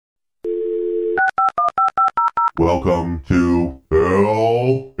Welcome to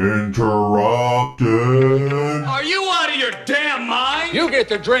Hell Interrupted. Are you out of your damn mind? You get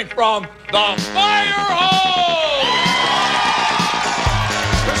to drink from the fire hose!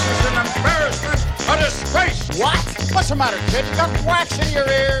 This is an embarrassment, a disgrace! What? What's the matter, kid? You got wax in your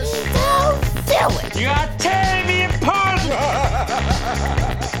ears? Don't do it! You're tearing me apart!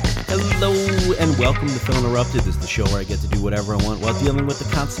 Hello and welcome to Film Interrupted. This is the show where I get to do whatever I want while dealing with the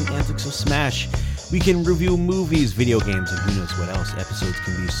constant antics of Smash. We can review movies, video games, and who knows what else. Episodes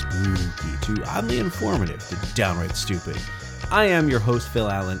can be spooky to oddly informative to downright stupid. I am your host, Phil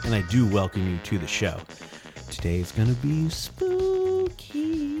Allen, and I do welcome you to the show. Today's gonna be spooky.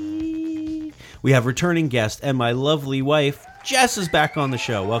 We have returning guest and my lovely wife, Jess, is back on the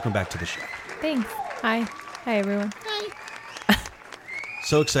show. Welcome back to the show. Thanks. Hi. Hi, everyone. Hi.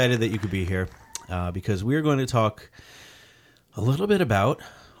 So excited that you could be here because we're going to talk a little bit about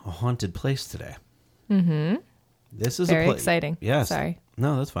a haunted place today. Mm-hmm. This is very a place. Exciting. Yes. Sorry.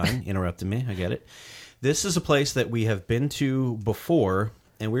 No, that's fine. Interrupted me. I get it. This is a place that we have been to before,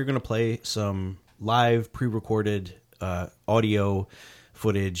 and we're going to play some live, pre-recorded audio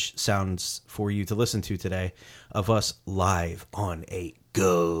footage sounds for you to listen to today of us live on a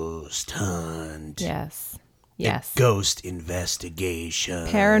ghost hunt. Yes. Yes. A ghost investigation.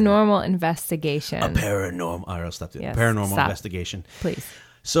 Paranormal investigation. A paranormal. All right, I'll stop doing Yes. Paranormal Stop. investigation. Please.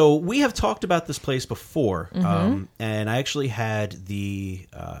 So we have talked about this place before, and I actually had the,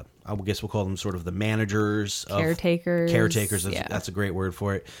 I guess we'll call them sort of the managers. Caretakers. Caretakers, Yeah. that's a great word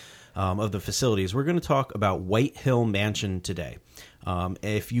for it, of the facilities. We're going to talk about White Hill Mansion today.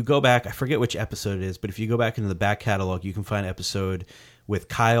 If you go back, I forget which episode it is, but if you go back into the back catalog, you can find an episode with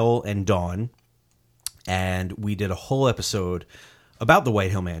Kyle and Dawn, and we did a whole episode about the White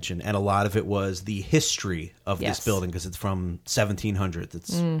Hill Mansion, and a lot of it was the history of this building because it's from 1700s.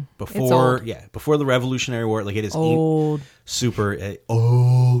 It's before, before the Revolutionary War. Like it is old, super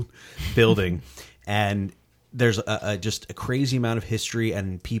old building, and there's just a crazy amount of history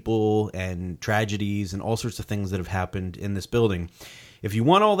and people and tragedies and all sorts of things that have happened in this building. If you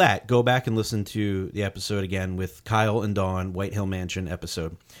want all that, go back and listen to the episode again with Kyle and Dawn, White Hill Mansion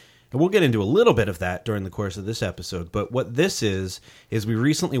episode. And we'll get into a little bit of that during the course of this episode. But what this is we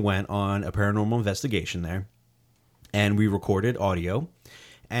recently went on a paranormal investigation there, and we recorded audio,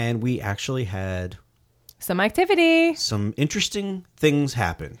 and we actually had some activity. Some interesting things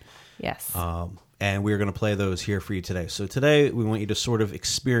happen. Yes. And we're going to play those here for you today. So today we want you to sort of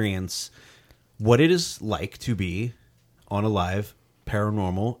experience what it is like to be on a live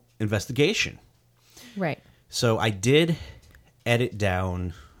paranormal investigation. Right. So I did edit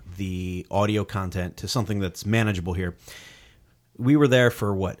down the audio content to something that's manageable here. We were there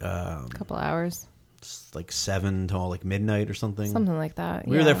for what? A couple hours. Like 7 till like midnight or something. Something like that.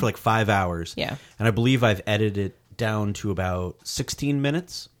 We were there for like 5 hours. Yeah. And I believe I've edited it down to about 16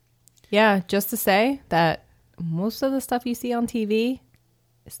 minutes. Yeah, just to say that most of the stuff you see on TV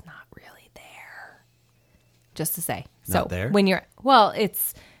is not really there. Just to say. Not there? When you're,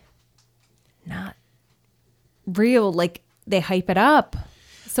 it's not real. Like, they hype it up.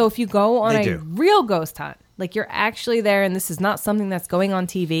 So if you go on a real ghost hunt, like you're actually there and this is not something that's going on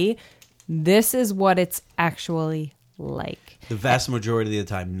TV, this is what it's actually like. The vast majority of the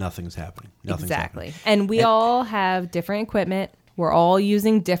time, nothing's happening. Nothing's happening. And we all have different equipment. We're all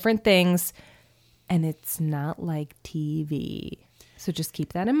using different things. And it's not like TV. So just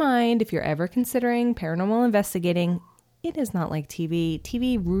keep that in mind. If you're ever considering paranormal investigating, it is not like TV.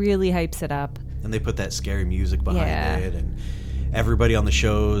 TV really hypes it up. And they put that scary music behind it. And everybody on the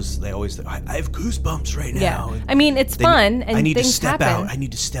shows, they always I have goosebumps right now. Yeah. I mean, it's fun and I need things to step happen. out. I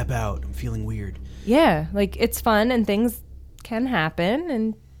need to step out. I'm feeling weird. Yeah, like it's fun and things can happen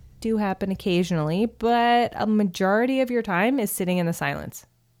and do happen occasionally, but a majority of your time is sitting in the silence,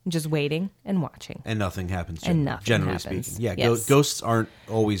 just waiting and watching. And nothing happens, Generally speaking. Yeah, yes. Ghosts aren't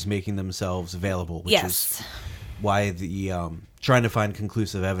always making themselves available, which is why the trying to find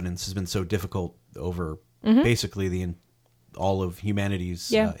conclusive evidence has been so difficult over basically all of humanity's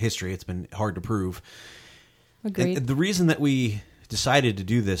history. It's been hard to prove. Agreed. And the reason that we decided to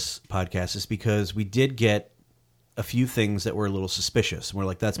do this podcast is because we did get a few things that were a little suspicious. And we're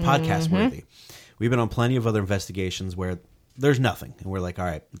like, that's podcast worthy. We've been on plenty of other investigations where there's nothing. And we're like, all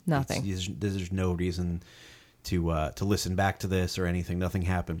right, nothing. There's no reason to listen back to this or anything. Nothing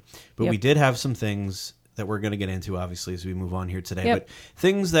happened. But we did have some things that we're going to get into, obviously, as we move on here today. Yep. But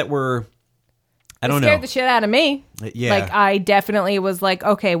things that were... I don't know. It scared the shit out of me. Yeah. Like, I definitely was like,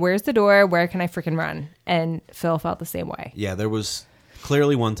 okay, where's the door? Where can I freaking run? And Phil felt the same way. Yeah, there was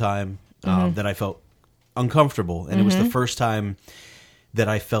clearly one time that I felt uncomfortable. And it was the first time that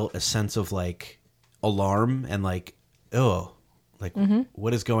I felt a sense of, like, alarm and like, oh, like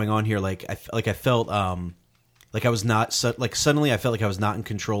what is going on here? Like I felt like I was not suddenly I felt like I was not in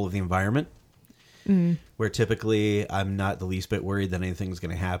control of the environment. Where typically I'm not the least bit worried that anything's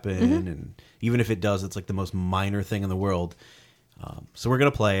going to happen, and even if it does, it's like the most minor thing in the world. So we're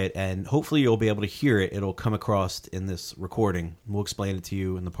going to play it, and hopefully you'll be able to hear it. It'll come across in this recording. We'll explain it to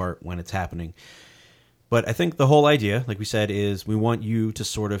you in the part when it's happening. But I think the whole idea, like we said, is we want you to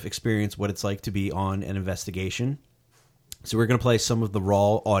sort of experience what it's like to be on an investigation. So we're going to play some of the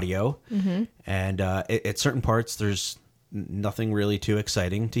raw audio, and at certain parts, there's nothing really too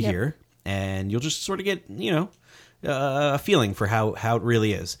exciting to hear. And you'll just sort of get, a feeling for how it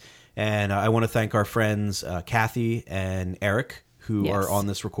really is. And I want to thank our friends Kathy and Eric, who are on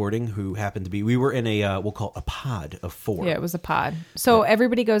this recording, who happen to be, we were in a, we'll call it a pod of 4. Yeah, it was a pod. So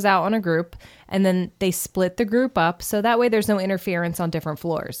everybody goes out on a group, and then they split the group up, so that way there's no interference on different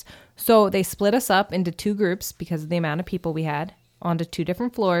floors. So they split us up into 2 groups because of the amount of people we had, onto 2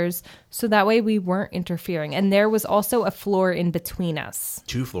 different floors, so that way we weren't interfering. And there was also a floor in between us.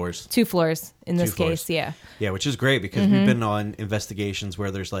 2 floors. 2 floors in this case, yeah. Yeah, which is great because we've been on investigations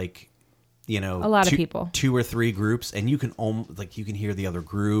where there's like, a lot of people, 2 or 3 groups, and you can you can hear the other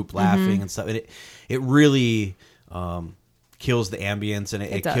group laughing and stuff. And it really kills the ambience, and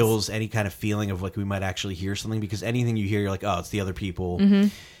it kills any kind of feeling of like we might actually hear something, because anything you hear, you're like, oh, it's the other people.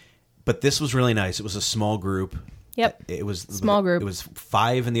 But this was really nice. It was a small group. Yep. It was small group. It was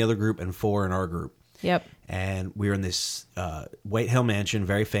 5 in the other group and 4 in our group. Yep. And we were in this White Hill Mansion,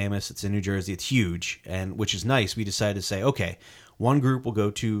 very famous. It's in New Jersey. It's huge, and which is nice. We decided to say, okay, one group will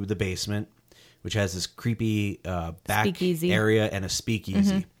go to the basement, which has this creepy back speakeasy area and a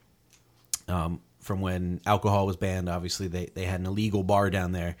speakeasy. From when alcohol was banned, obviously they had an illegal bar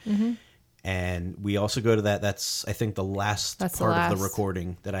down there. And we also go to that. That's, I think, the last part of the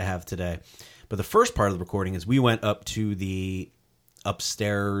recording that I have today. But the first part of the recording is we went up to the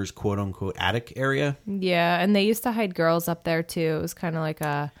upstairs, quote unquote, attic area. Yeah, and they used to hide girls up there too. It was kind of like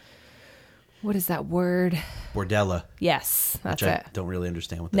a, what is that word? Bordella. Yes, that's which it. I don't really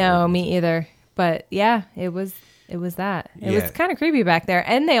understand what that No, word me is. Either. But yeah, it was that. It was kind of creepy back there.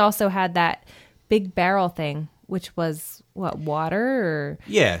 And they also had that big barrel thing, which was what, water or?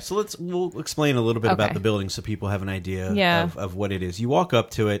 Yeah, so we'll explain a little bit about the building so people have an idea of what it is. You walk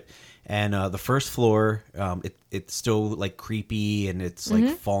up to it, and the first floor, it's still like creepy, and it's like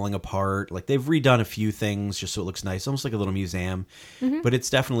falling apart. Like they've redone a few things just so it looks nice, almost like a little museum. But it's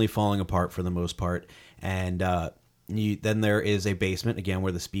definitely falling apart for the most part. And then there is a basement, again,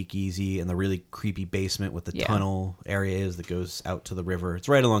 where the speakeasy and the really creepy basement with the tunnel area is that goes out to the river. It's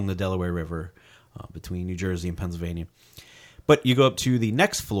right along the Delaware River between New Jersey and Pennsylvania. But you go up to the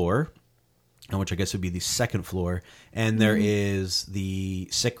next floor, which I guess would be the second floor, and there is the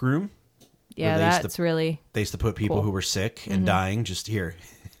sick room. Yeah, that's really They used to put people who were sick and dying just here.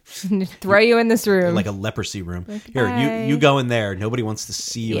 Throw you in this room. Like a leprosy room. Like, here, you go in there. Nobody wants to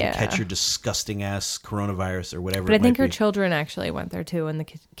see you and catch your disgusting ass coronavirus or whatever. But I think her children actually went there too when the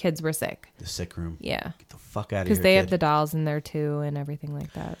kids were sick. The sick room. Yeah. Get the fuck out of here. Because they have the dolls in there too and everything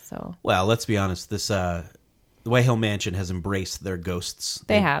like that. So. Well, let's be honest. This the White Hill Mansion has embraced their ghosts.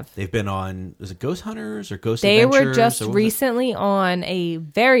 They have. They've been on, is it Ghost Hunters or Ghost They Adventures? were just recently on a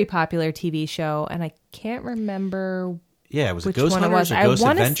very popular TV show, and I can't remember. Yeah, was it which Ghost one Hunters it or was.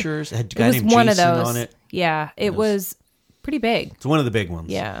 Ghost Adventures? It had a guy named one Jason of those. on it. Yeah, it was pretty big. It's one of the big ones.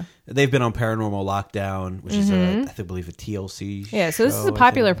 Yeah. They've been on Paranormal Lockdown, which is I believe a TLC Yeah, so this is a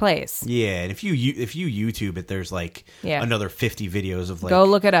popular place. Yeah, and if you YouTube it, there's like another 50 videos of like go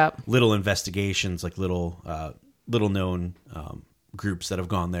look it up. Little investigations, like little known groups that have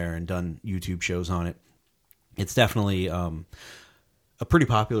gone there and done YouTube shows on it. It's definitely a pretty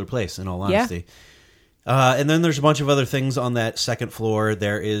popular place, in all honesty. And then there's a bunch of other things on that second floor.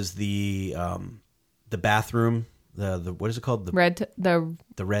 There is the bathroom. The what is it called? The red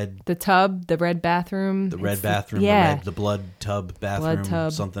tub, the red bathroom. The red bathroom. Yeah. The blood tub bathroom.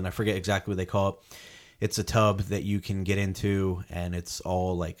 Something, I forget exactly what they call it. It's a tub that you can get into, and it's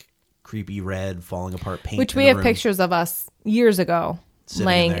all like creepy red, falling apart paint. Which we have pictures of us years ago sitting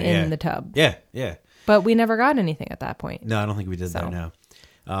laying in the tub. Yeah. But we never got anything at that point. No, I don't think we did that, no.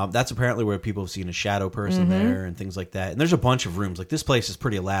 That's apparently where people have seen a shadow person there and things like that. And there's a bunch of rooms. Like, this place is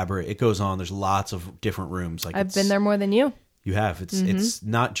pretty elaborate. It goes on. There's lots of different rooms. Like, I've been there more than you. You have. It's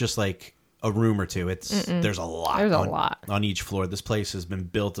not just like a room or two. There's a lot. There's a lot on each floor. This place has been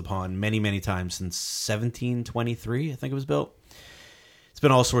built upon many, many times since 1723. I think it was built. It's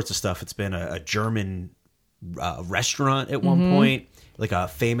been all sorts of stuff. It's been a German restaurant at one point. Like a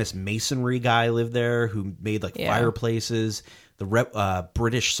famous masonry guy lived there who made like fireplaces. The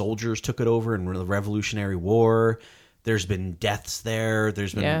British soldiers took it over in the Revolutionary War. There's been deaths there.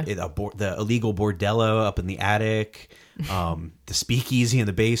 There's been the illegal bordello up in the attic, the speakeasy in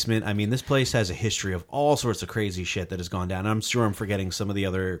the basement. I mean, this place has a history of all sorts of crazy shit that has gone down. I'm sure I'm forgetting some of the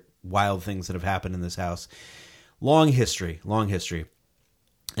other wild things that have happened in this house. Long history.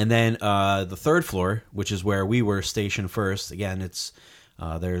 And then the third floor, which is where we were stationed first. Again, it's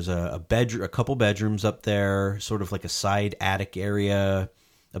there's a bedroom, a couple bedrooms up there, sort of like a side attic area.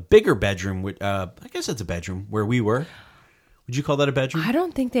 A bigger bedroom, I guess it's a bedroom where we were. Would you call that a bedroom? I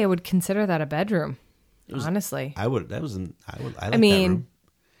don't think they would consider that a bedroom. Honestly, I would. That was. I like that room.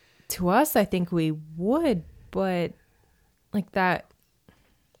 To us, I think we would, but like that,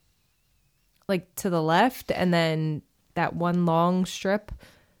 like to the left, and then that one long strip,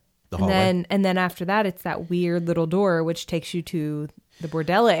 and then after that, it's that weird little door which takes you to the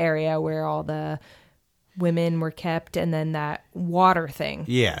bordella area where all the women were kept, and then that water thing.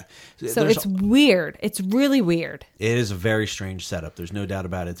 Yeah. So it's weird. It's really weird. It is a very strange setup. There's no doubt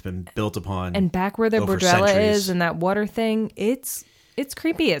about it. It's been built upon. And back where the bordella is and that water thing, it's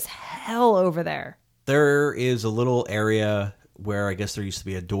creepy as hell over there. There is a little area where I guess there used to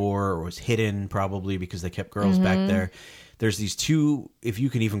be a door, or was hidden probably because they kept girls back there. There's these two, if you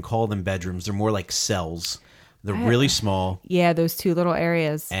can even call them bedrooms, they're more like cells. They're really small. Yeah, those two little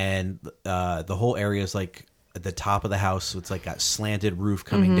areas. And the whole area is like at the top of the house. So it's like a slanted roof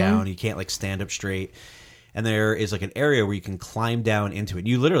coming down. You can't like stand up straight. And there is like an area where you can climb down into it.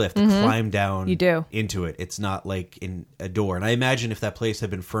 You literally have to climb down into it. It's not like in a door. And I imagine if that place had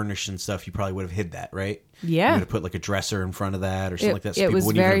been furnished and stuff, you probably would have hid that, right? Yeah. You would have put like a dresser in front of that or something like that. So it was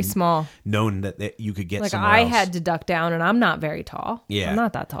very small. Known that you could get like somewhere else. I had to duck down, and I'm not very tall. Yeah. I'm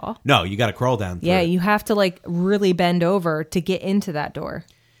not that tall. No, you got to crawl down through it. You have to like really bend over to get into that door.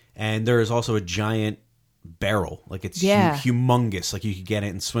 And there is also a giant barrel, like it's humongous, like you could get it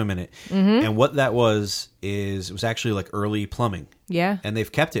and swim in it. And what that was is it was actually like early plumbing. And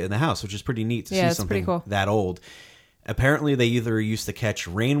they've kept it in the house, which is pretty neat to see something cool. That old. Apparently they either used to catch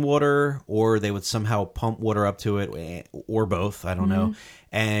rainwater or they would somehow pump water up to it, or both, I don't know,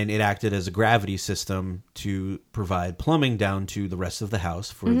 and it acted as a gravity system to provide plumbing down to the rest of the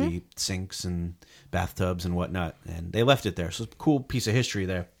house for the sinks and bathtubs and whatnot, and they left it there. So it's a cool piece of history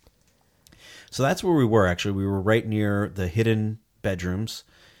there. So that's where we were, actually. We were right near the hidden bedrooms.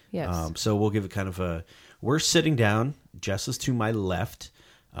 Yes. So we'll give it kind of a... We're sitting down. Jess is to my left.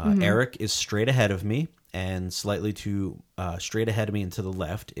 Eric is straight ahead of me. And slightly to straight ahead of me and to the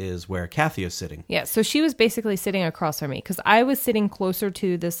left is where Kathy is sitting. Yeah, so she was basically sitting across from me because I was sitting closer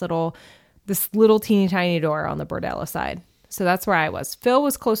to this little teeny tiny door on the bordella side. So that's where I was. Phil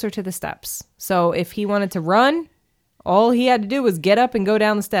was closer to the steps. So if he wanted to run... all he had to do was get up and go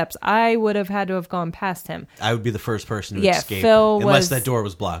down the steps. I would have had to have gone past him. I would be the first person to escape. Unless that door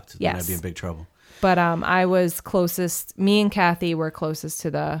was blocked. Then I'd be in big trouble. But I was closest. Me and Kathy were closest to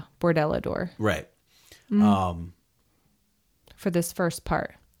the bordella door. Right. For this first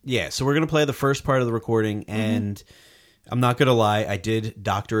part. Yeah, so we're going to play the first part of the recording. And I'm not going to lie, I did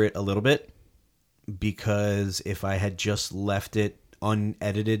doctor it a little bit. Because if I had just left it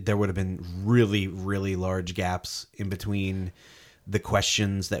unedited, there would have been really, really large gaps in between the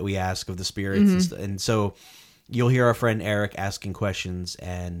questions that we ask of the spirits. And so you'll hear our friend Eric asking questions,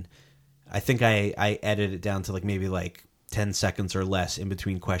 and I think I edited it down to like maybe like 10 seconds or less in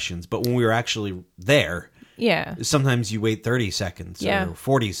between questions. But when we were actually there, sometimes you wait 30 seconds or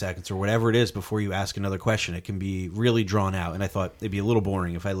 40 seconds or whatever it is before you ask another question. It can be really drawn out, and I thought it'd be a little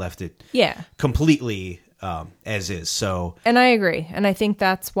boring if I left it completely as is. So, and I agree, and I think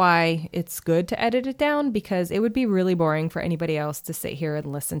that's why it's good to edit it down, because it would be really boring for anybody else to sit here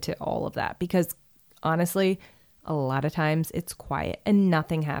and listen to all of that, because honestly, a lot of times it's quiet and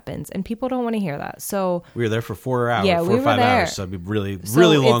nothing happens, and people don't want to hear that. So we were there for 4 hours, we 4 or 5 hours. So it'd be really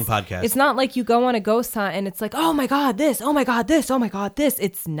long podcast. It's not like you go on a ghost hunt and it's like, oh my god, this, oh my god, this, oh my god, this.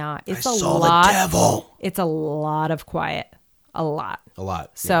 It's not. It's I saw the devil. It's a lot of quiet. A lot.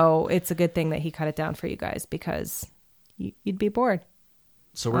 So it's a good thing that he cut it down for you guys, because you'd be bored.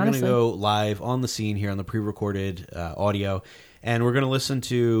 So we're going to go live on the scene here on the pre-recorded audio, and we're going to listen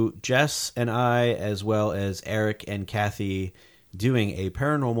to Jess and I, as well as Eric and Kathy, doing a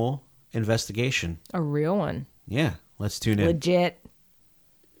paranormal investigation. A real one. Yeah, let's tune in. Legit.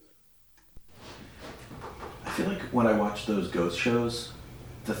 I feel like when I watch those ghost shows,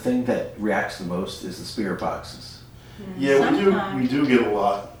 the thing that reacts the most is the spirit boxes. Yeah, we do get a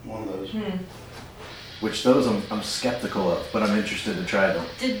lot on those. Which those I'm skeptical of, but I'm interested to try them.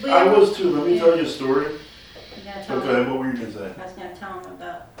 I was too. Let me tell you a story. Okay, what were you going to say? I was going to tell him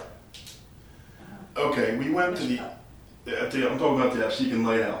about... Okay, we went to the... I'm talking about the Absecon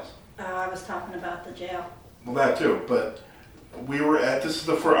Lighthouse. I was talking about the jail. Well, that too, but we were at, this is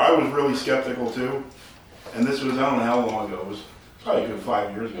the first, I was really skeptical too. And this was, I don't know how long ago, it was probably a good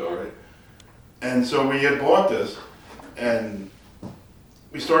 5 years ago, right? And so we had bought this, and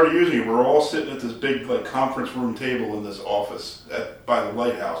we started using it. We were all sitting at this big like conference room table in this office by the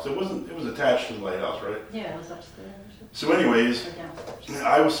lighthouse. It was attached to the lighthouse, right? Yeah, it was upstairs. So anyways,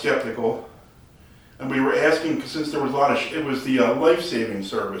 I was skeptical, and we were asking, since there was a lot of, it was the life-saving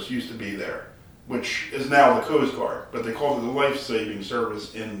service used to be there, which is now the Coast Guard, but they called it the life-saving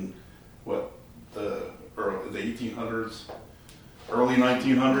service in, what, the 1800s, early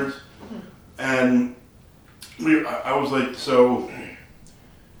 1900s. And I was like, so,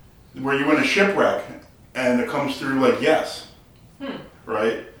 were you in a shipwreck? And it comes through like, yes,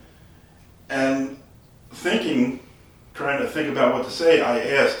 right? And trying to think about what to say, I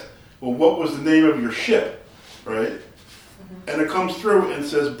asked, well, what was the name of your ship, right? And it comes through and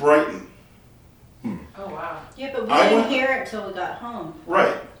says Brighton. Oh, wow. Yeah, but we didn't hear it till we got home.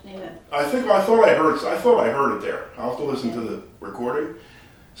 Right. Yeah. I thought I heard it there. I'll have to listen to the recording.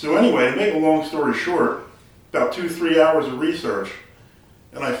 So anyway, to make a long story short, about 2-3 hours of research,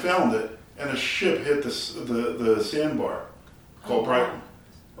 and I found it, and a ship hit the sandbar called Brighton.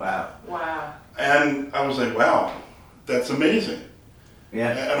 Wow. And I was like, wow, that's amazing. Yeah.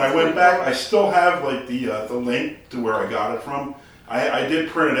 And I went back. I still have like the link to where I got it from. I did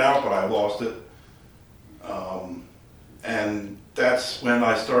print it out, but I lost it. And that's when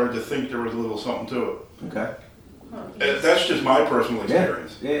I started to think there was a little something to it. Okay. That's just my personal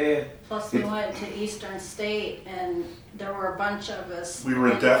experience. Yeah. Plus, we went to Eastern State, and there were a bunch of us. We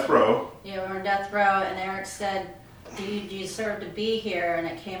were in death row. Yeah, we were in death row, and Eric said, do you deserve to be here? And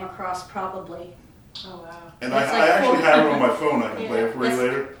it came across probably. Oh, wow. And I actually have it on my phone. I can play it for you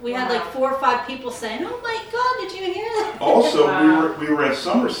later. We had like 4 or 5 people saying, oh my God, did you hear that? Also, we were at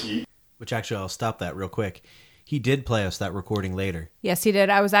Summer Seat. Which actually, I'll stop that real quick. He did play us that recording later. Yes, he did.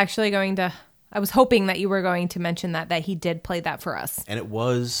 I was hoping that you were going to mention that he did play that for us. And it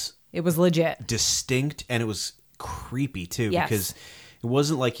was legit. Distinct, and it was creepy too. Yes. Because it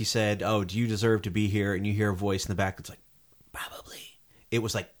wasn't like he said, oh, do you deserve to be here? And you hear a voice in the back that's like, probably. It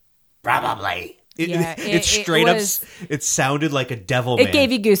was like, probably. It straight up, it sounded like a devil man. It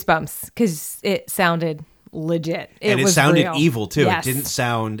gave you goosebumps because it sounded legit. It was sounded real. evil too. Yes. It didn't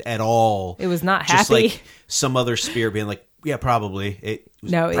sound at all. It was not just happy. like some other spirit being like, yeah, probably. It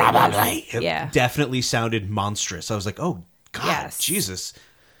was no, probably. It definitely sounded monstrous. I was like, oh God, yes. Jesus.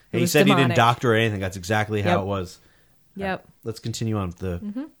 And he was said demonic. he didn't doctor or anything. That's exactly how it was. Yep. Right, let's continue on with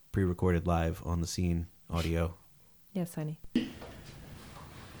the pre-recorded live on the scene audio. Yes, honey.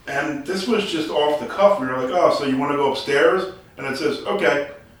 And this was just off the cuff. We were like, oh, so you want to go upstairs? And it says,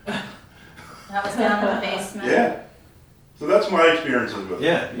 okay. That was down in the basement. Yeah. So that's my experiences with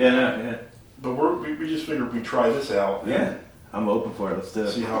it. Yeah. But we just figured we'd try this out. Yeah. I'm open for it. Let's do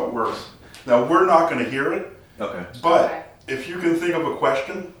it. See how it works. Now, we're not going to hear it. Okay. But if you can think of a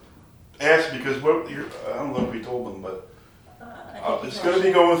question, ask, because I don't know if we told them, but it's going to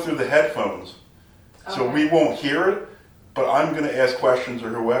be going through the headphones. So we won't hear it, but I'm going to ask questions or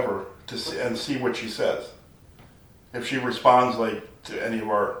whoever and see what she says. If she responds to any of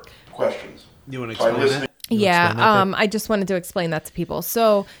our questions. You want to explain that? Yeah, I just wanted to explain that to people.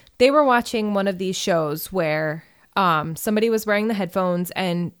 So they were watching one of these shows where somebody was wearing the headphones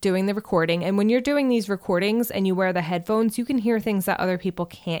and doing the recording. And when you're doing these recordings and you wear the headphones, you can hear things that other people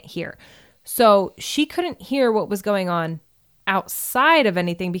can't hear. So she couldn't hear what was going on outside of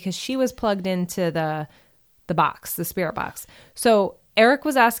anything because she was plugged into the box, the spirit box. So Eric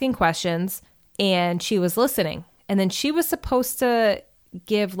was asking questions and she was listening. And then she was supposed to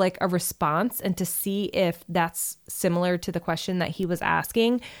give a response and to see if that's similar to the question that he was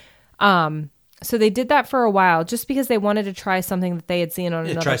asking. So they did that for a while just because they wanted to try something that they had seen on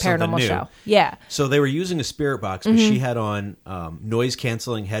another paranormal show. Yeah. So they were using a spirit box, but she had on noise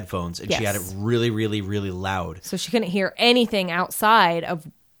canceling headphones and she had it really, really, really loud. So she couldn't hear anything outside of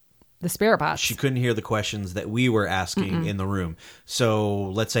the spirit box. She couldn't hear the questions that we were asking in the room. So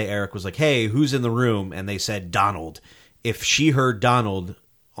let's say Eric was like, hey, who's in the room? And they said Donald. If she heard Donald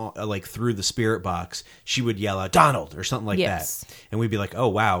through the spirit box, she would yell out Donald or something like that. And we'd be like, oh,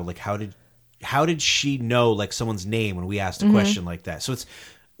 wow, how did she know someone's name when we asked a question like that? So it's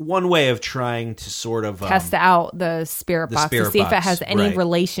one way of trying to sort of test out the spirit box to see if it has any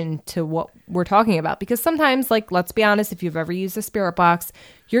relation to what we're talking about. Because sometimes, let's be honest, if you've ever used a spirit box,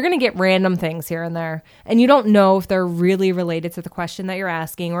 you're going to get random things here and there. And you don't know if they're really related to the question that you're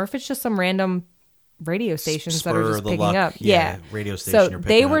asking or if it's just some random radio stations that are just picking up. Yeah, radio station. So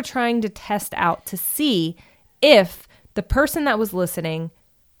they were trying to test out to see if the person that was listening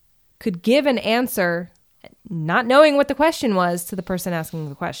could give an answer, not knowing what the question was, to the person asking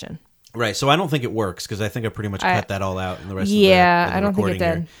the question. Right, so I don't think it works because I think I pretty much cut that all out in the rest of the I don't think it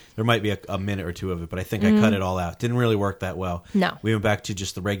did. Here. There might be a minute or two of it, but I think I cut it all out. Didn't really work that well. No. We went back to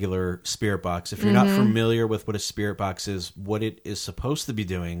just the regular spirit box. If you're not familiar with what a spirit box is, what it is supposed to be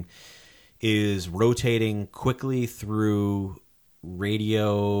doing is rotating quickly through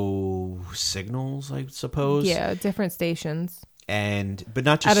radio signals, I suppose. Yeah, different stations. But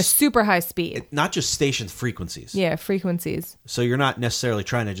not just at a super high speed. Not just station frequencies. Yeah, frequencies. So you're not necessarily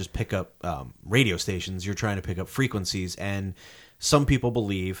trying to just pick up radio stations. You're trying to pick up frequencies. And some people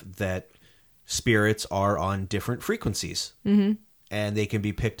believe that spirits are on different frequencies. Mm-hmm. And they can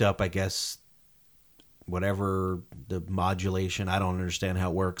be picked up, I guess, whatever the modulation. I don't understand how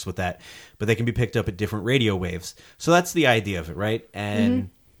it works with that. But they can be picked up at different radio waves. So that's the idea of it, right? And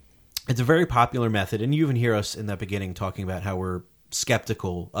it's a very popular method. And you even hear us in the beginning talking about how we're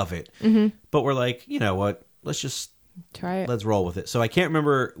skeptical of it. Mm-hmm. But we're like, you know what? Let's just try it. Let's roll with it. So I can't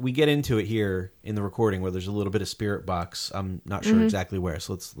remember. We get into it here in the recording where there's a little bit of spirit box. I'm not sure exactly where.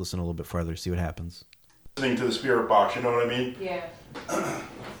 So let's listen a little bit further, see what happens. Listening to the spirit box, you know what I mean? Yeah.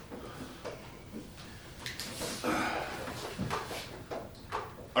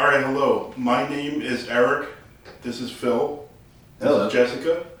 All right, hello. My name is Eric. This is Phil. This Hello. is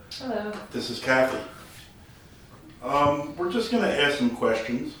Jessica. Hello. This is Kathy. We're just going to ask some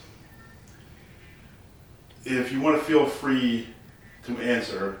questions. If you want to feel free to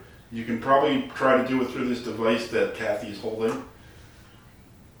answer, you can probably try to do it through this device that Kathy's holding.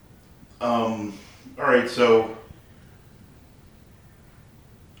 All right, so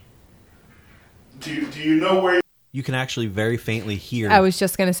do you know where You can actually very faintly hear. I was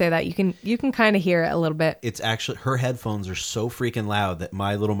just going to say that. You can kind of hear it a little bit. It's actually, her headphones are so freaking loud that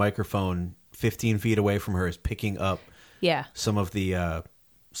my little microphone 15 feet away from her is picking up some of the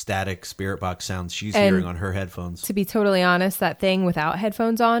static spirit box sounds she's hearing on her headphones. To be totally honest, that thing without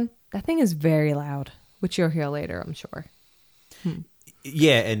headphones on, that thing is very loud, which you'll hear later, I'm sure.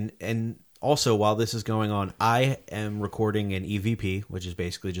 Yeah, and also while this is going on, I am recording an EVP, which is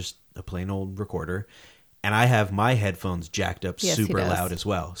basically just a plain old recorder, and I have my headphones jacked up super loud as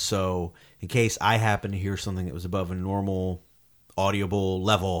well. So in case I happen to hear something that was above a normal audible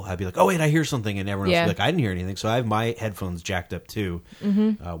level, I'd be like, oh wait, I hear something, and everyone else would be like, I didn't hear anything. So I have my headphones jacked up too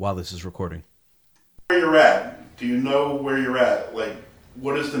while this is recording. you're at? Do you know where you're at? Like,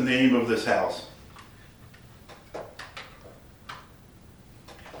 what is the name of this house?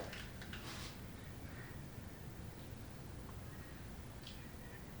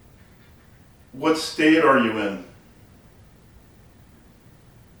 What state are you in?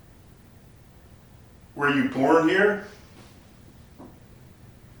 Were you born here?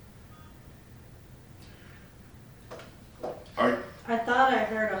 I thought I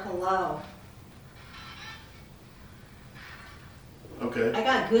heard a hello. Okay. I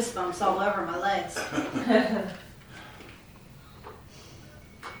got goosebumps all over my legs.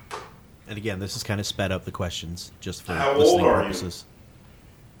 And again, this is kind of sped up the questions just for How listening old are purposes.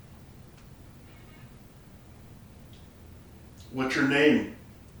 What's your name?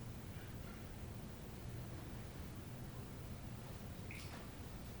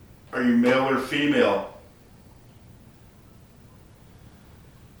 Are you male or female?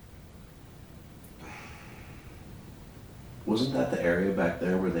 Wasn't that the area back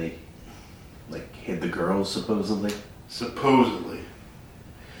there where they, like, hid the girls, supposedly? Supposedly.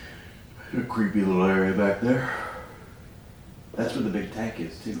 A creepy little area back there. That's where the big tank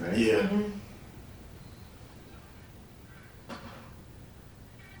is, too, right? Yeah.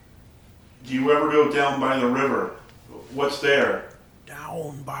 Do you ever go down by the river? What's there?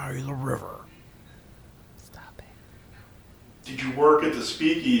 Down by the river. Stop it. Did you work at the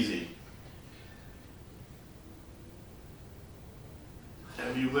Speakeasy?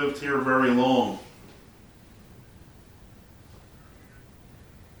 Have you lived here very long?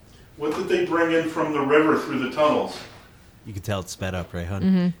 What did they bring in from the river through the tunnels? You can tell it's sped up, right,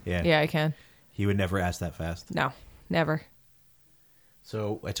 hon? Yeah. Yeah, I can. He would never ask that fast. No, never.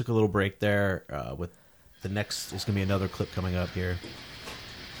 So I took a little break there. With the next, there's going to be another clip coming up here.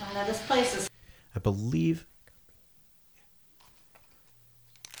 I know this place is. I believe.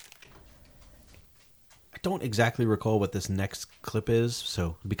 I don't exactly recall what this next clip is,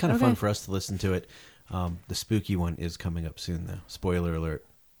 so it'd be kind of fun for us to listen to it. The spooky one is coming up soon, though. Spoiler alert.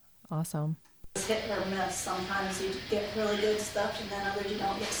 Awesome. It's hit or miss. Sometimes you get really good stuff, and then others you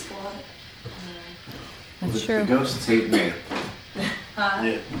don't get spotted. That's true. The ghosts hate me.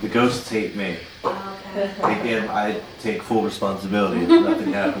 Yeah. The ghosts hate me. Okay. I take full responsibility if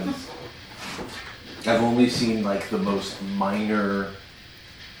nothing happens. I've only seen like the most minor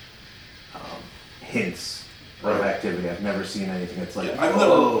hints of activity. I've never seen anything that's like, I've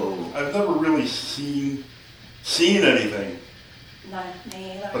never really seen anything, No,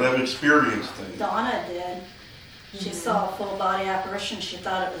 me either. but I've experienced things. Donna did. She saw a full body apparition. She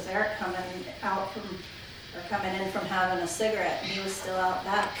thought it was Eric coming in from having a cigarette, and he was still out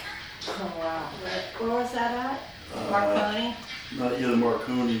back. Oh, wow. Where was that at? Marconi? Not yet,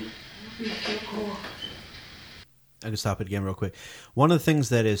 Marconi. I can stop it again real quick. One of the things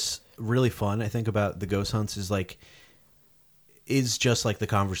that is really fun, I think, about the ghost hunts is just like the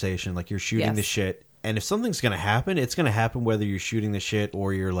conversation. Like, you're shooting the shit, and if something's going to happen, it's going to happen whether you're shooting the shit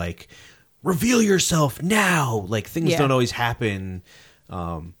or you're like, reveal yourself now. Like, things don't always happen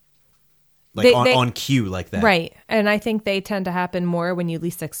on cue like that. Right. And I think they tend to happen more when you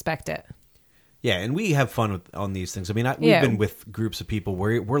least expect it. Yeah, and we have fun on these things. I mean, we've been with groups of people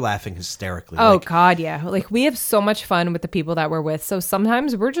where we're laughing hysterically. Oh, God, yeah. Like, we have so much fun with the people that we're with. So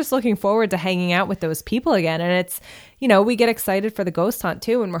sometimes we're just looking forward to hanging out with those people again. And it's, we get excited for the ghost hunt,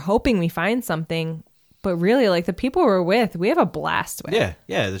 too, and we're hoping we find something. But really, like, the people we're with, we have a blast with. Yeah,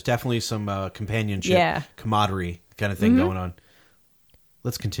 there's definitely some companionship, camaraderie kind of thing going on.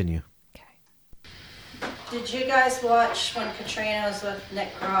 Let's continue. Okay. Did you guys watch when Katrina was with Nick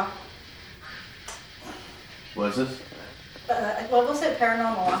Groff? What is this? What was it,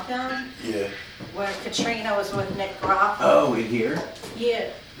 Paranormal Lockdown? Yeah. Where Katrina was with Nick Groff. Oh, in here? Yeah.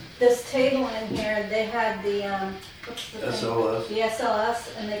 This table in here, they had the, what's the SLS. thing? The SLS,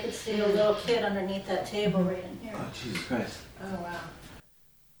 and they could see a little kid underneath that table right in here. Oh, Jesus Christ. Oh, wow.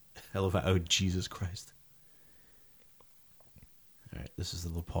 I love that. Oh, Jesus Christ. All right, this is a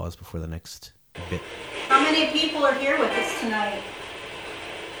little pause before the next bit. How many people are here with us tonight?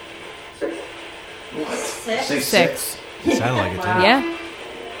 What? Six? It sounded like it, too. Yeah.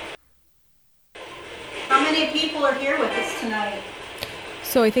 How many people are here with us tonight?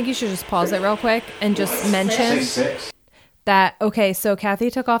 So I think you should just pause it real quick and just mention Six. that, okay, so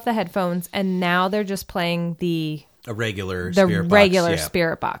Kathy took off the headphones and now they're just playing the regular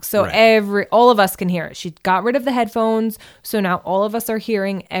spirit box. So all of us can hear it. She got rid of the headphones, so now all of us are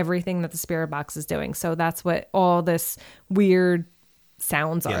hearing everything that the spirit box is doing. So that's what all this weird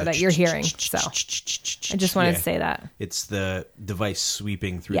sounds are that you're hearing. So I just wanted to say that. It's the device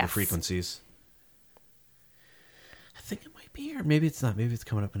sweeping through the frequencies. I think it might be here. Maybe it's not. Maybe it's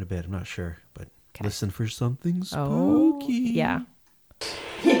coming up in a bit. I'm not sure. But listen for something spooky. Yeah.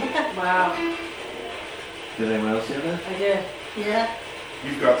 Wow. Did anyone else hear that? I did. Yeah.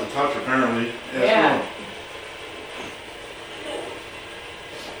 You've got the touch, apparently. Yeah.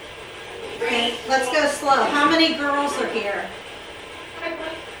 Great. Let's go slow. How many girls are here?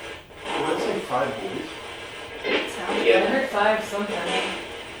 Well, I'd say 5 boys. Sounds I good. heard 5 sometimes.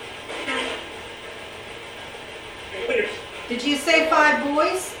 Did you say 5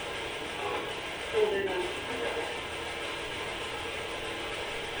 boys?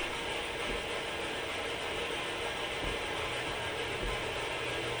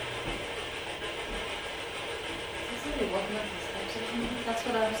 That's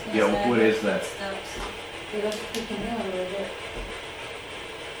what I was going to say. Yeah, what is that? Steps.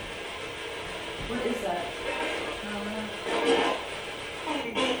 What is that?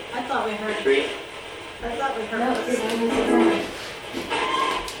 I thought we heard.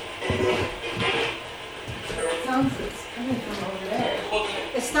 Sounds it's coming from over there.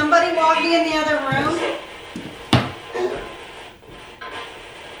 Is somebody walking in the other room?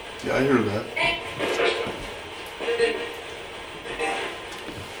 Yeah, I hear that.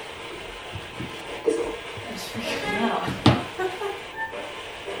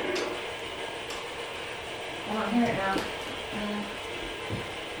 I don't hear it now.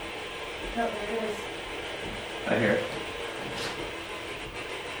 Oh, there it is. I hear it.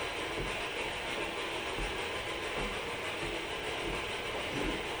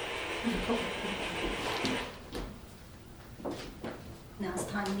 Now it's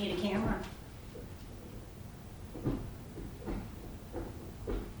time we need a camera.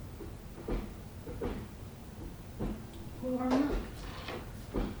 Warm up.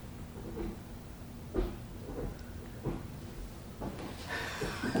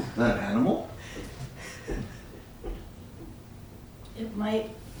 Is that an animal? It might.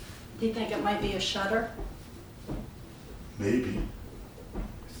 Do you think it might be a shutter? Maybe.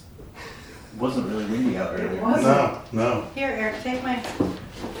 It wasn't really windy out earlier. No. Here, Eric, take my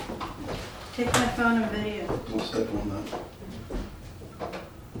phone and video. We'll step on that.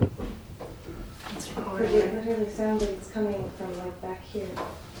 It's It recording. literally sounds like it's coming from like back here.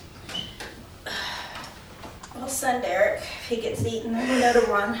 We'll send Eric if he gets eaten. We know to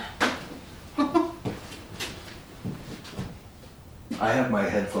run. I have my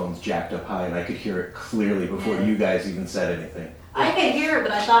headphones jacked up high, and I could hear it clearly before you guys even said anything. I could hear it,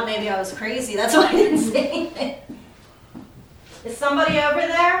 but I thought maybe I was crazy. That's why I didn't say anything. Is somebody over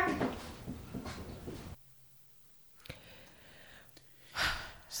there?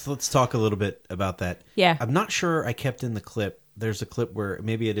 So let's talk a little bit about that. Yeah. I'm not sure I kept in the clip. There's a clip where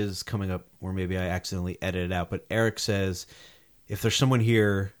maybe it is coming up, or maybe I accidentally edited it out. But Eric says, if there's someone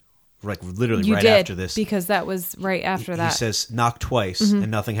here, like literally You right did, after this, because that was right after that. he says, knock twice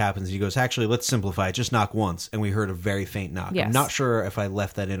and nothing happens. He goes, actually, let's simplify it. Just knock once. And we heard a very faint knock. Yes. I'm not sure if I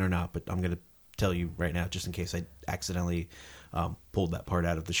left that in or not, but I'm going to tell you right now, just in case I accidentally pulled that part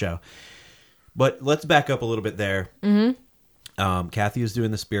out of the show. But let's back up a little bit there. Kathy is doing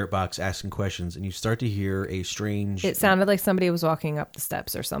the spirit box, asking questions, and you start to hear a strange... It sounded like somebody was walking up the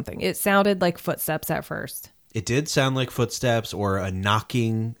steps or something. It sounded like footsteps at first. It did sound like footsteps or a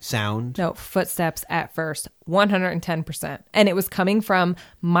knocking sound. No, footsteps at first, 110%. And it was coming from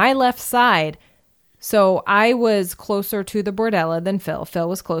my left side. So I was closer to the bordella than Phil. Phil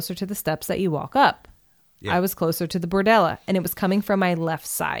was closer to the steps that you walk up. Yeah. I was closer to the bordella, and it was coming from my left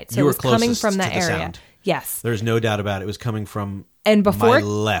side. So You it were was coming closest from to that the area. sound. Yes. There's no doubt about it. It was coming from And before- my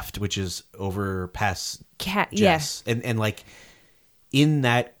left, which is over past Yeah. Jess. And like in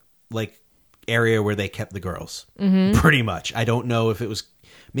that like area where they kept the girls. Pretty much. I don't know if it was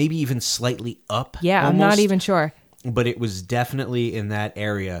maybe even slightly up. Yeah, I'm not almost, even sure. but it was definitely in that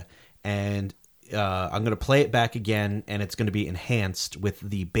area. And I'm going to play it back again, and it's going to be enhanced with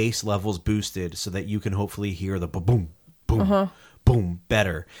the bass levels boosted so that you can hopefully hear the boom, boom, boom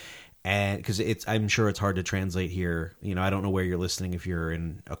better. And because I'm sure it's hard to translate here. You know, I don't know where you're listening, if you're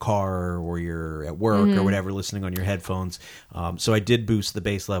in a car or you're at work or whatever, listening on your headphones. So I did boost the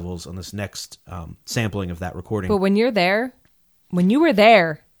bass levels on this next sampling of that recording. But when you were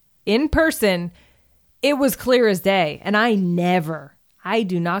there in person, it was clear as day. And I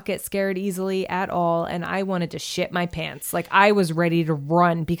do not get scared easily at all. And I wanted to shit my pants. Like, I was ready to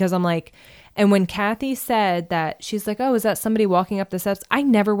run because I'm like, and when Kathy said that, she's like, oh, is that somebody walking up the steps? I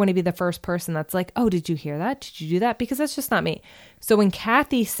never want to be the first person that's like, oh, did you hear that? Did you do that? Because that's just not me. So when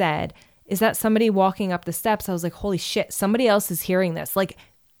Kathy said, is that somebody walking up the steps? I was like, holy shit, somebody else is hearing this. Like,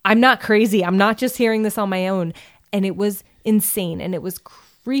 I'm not crazy. I'm not just hearing this on my own. And it was insane. And it was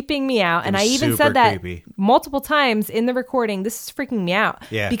creeping me out. And I even said that multiple times in the recording. This is freaking me out.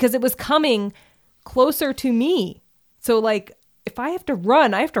 Yeah. Because it was coming closer to me. So like, if I have to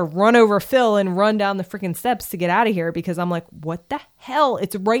run over Phil and run down the freaking steps to get out of here because I'm like, what the hell?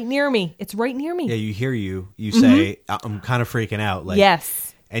 It's right near me. It's right near me. Yeah, you hear you say, I'm kind of freaking out. Like,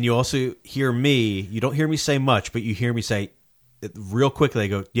 yes. And you also hear me, you don't hear me say much, but you hear me say real quickly, I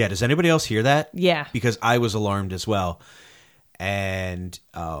go, yeah, does anybody else hear that? Yeah. Because I was alarmed as well. And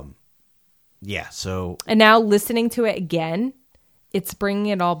yeah, so. And now listening to it again, it's bringing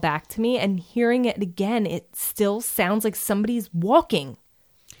it all back to me, and hearing it again, it still sounds like somebody's walking.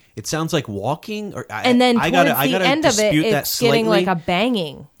 It sounds like walking, and then towards the end of it, it's getting like a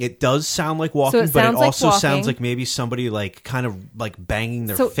banging. It does sound like walking, but it also sounds like maybe somebody like kind of like banging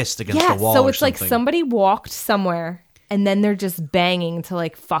their fist against the wall. So or it's like something. somebody walked somewhere, and then they're just banging to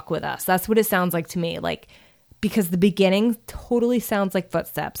like fuck with us. That's what it sounds like to me. Like, because the beginning totally sounds like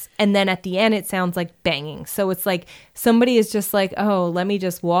footsteps, and then at the end it sounds like banging. So it's like somebody is just like, oh, let me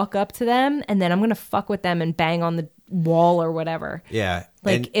just walk up to them, and then I'm gonna fuck with them and bang on the wall or whatever. Yeah,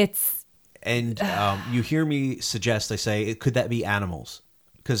 like it's. And you hear me suggest, I say, could that be animals?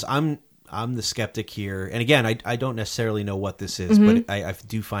 Because I'm the skeptic here, and again, I don't necessarily know what this is, but I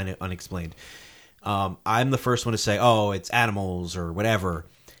do find it unexplained. I'm the first one to say, oh, it's animals or whatever.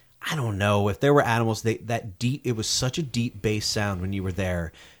 I don't know if there were animals. That deep. It was such a deep bass sound when you were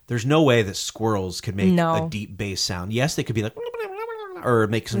there. There's no way that squirrels could make a deep bass sound. Yes, they could be like, or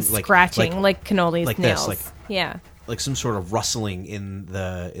make some like scratching, like cannolis like nails. This, yeah, like some sort of rustling in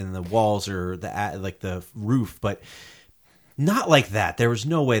the walls or the roof, but not like that. There was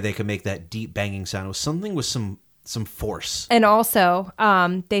no way they could make that deep banging sound. It was something with some force. And also,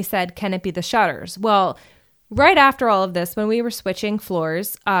 they said, can it be the shutters? Well, right after all of this, when we were switching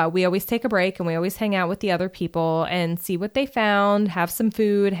floors, we always take a break and we always hang out with the other people and see what they found, have some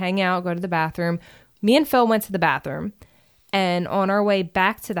food, hang out, go to the bathroom. Me and Phil went to the bathroom, and on our way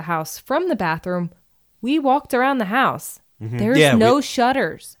back to the house from the bathroom, we walked around the house. There's no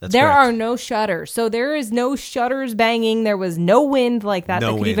shutters. There are no shutters. So there is no shutters banging. There was no wind like that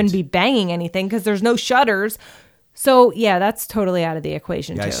that could even be banging anything because there's no shutters. So, yeah, that's totally out of the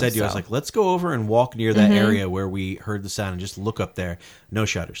equation, too. I said to you, I was like, let's go over and walk near that area where we heard the sound and just look up there. No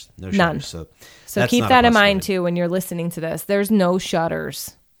shutters. No shutters. None. So keep that in mind, too, when you're listening to this. There's no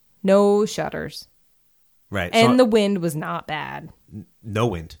shutters. No shutters. Right. And the wind was not bad. No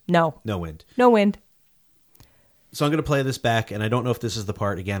wind. No. No wind. No wind. So I'm going to play this back, and I don't know if this is the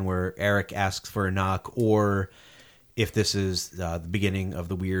part, again, where Eric asks for a knock, or if this is the beginning of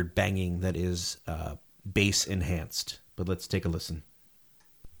the weird banging that is bass enhanced. But let's take a listen.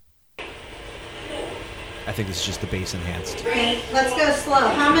 I think this is just the bass enhanced. Great. Let's go slow.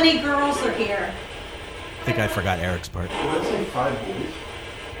 How many girls are here? I think I forgot Eric's part. Did I say 5 boys?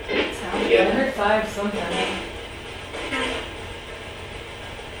 Yeah, I heard 5 sometime.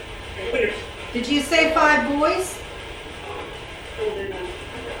 Did you say 5 boys?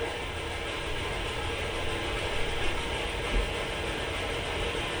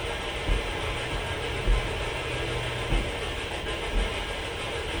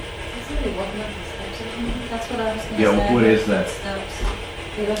 That's what I was going to say. Yeah, what is that? Steps.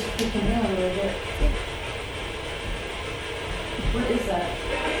 What is that?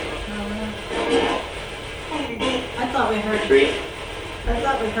 I thought we heard. I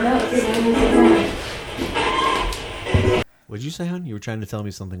thought we heard. What'd you say, hon? You were trying to tell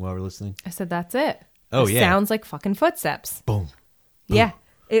me something while we're listening? I said, that's it. Oh, It yeah. sounds like fucking footsteps. Boom. Yeah.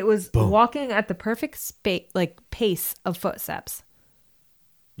 It was Boom. walking at the perfect pace of footsteps.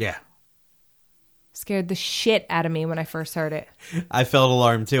 Yeah. Scared the shit out of me when I first heard it. I felt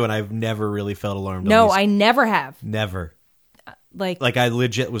alarmed, too, and I've never really felt alarmed. No, on these. I never have. Never. Like I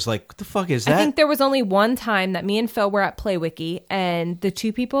legit was like, what the fuck is that? I think there was only one time that me and Phil were at PlayWiki, and the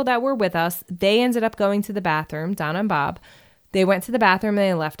 2 people that were with us, they ended up going to the bathroom, Donna and Bob. They went to the bathroom and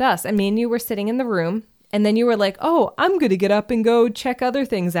they left us. And me and you were sitting in the room, and then you were like, oh, I'm going to get up and go check other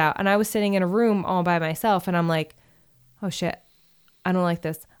things out. And I was sitting in a room all by myself, and I'm like, oh shit, I don't like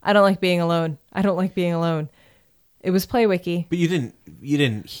this. I don't like being alone. I don't like being alone. It was PlayWiki. But you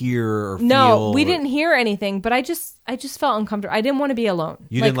didn't hear or feel. No, we didn't hear anything, but I just felt uncomfortable. I didn't want to be alone.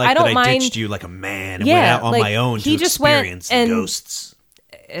 You didn't like I don't that mind, I ditched you like a man and went out on my own to experience the ghosts.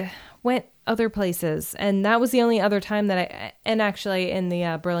 Went other places, and that was the only other time that and actually in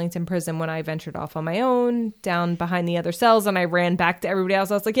the Burlington prison when I ventured off on my own down behind the other cells, and I ran back to everybody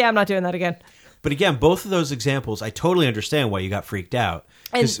else. I was like, yeah, I'm not doing that again. But again, both of those examples, I totally understand why you got freaked out.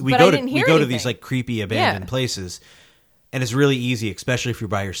 Because we but go I to didn't hear these anything. like creepy abandoned places, and it's really easy, especially if you're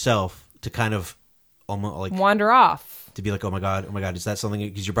by yourself, to kind of almost like wander off. To be like, oh my god, is that something?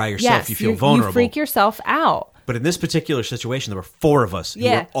 Because you're by yourself, Yes, you feel vulnerable. You freak yourself out. But in this particular situation, there were 4 of us.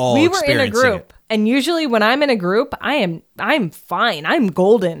 Yeah, who were all we were in a experiencing group, it. and usually when I'm in a group, I'm fine. I'm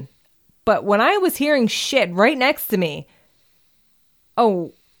golden. But when I was hearing shit right next to me,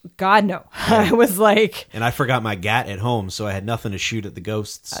 oh God, no! I was like, and I forgot my gat at home, so I had nothing to shoot at the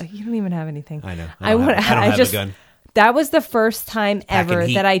ghosts. You don't even have anything. I know. I don't have a gun. That was the first time ever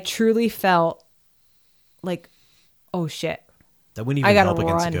heat. that I truly felt like, oh shit. That wouldn't even help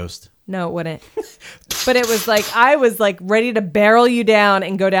against a ghost. No, it wouldn't. But it was like I was like ready to barrel you down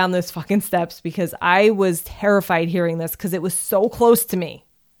and go down those fucking steps because I was terrified hearing this because it was so close to me.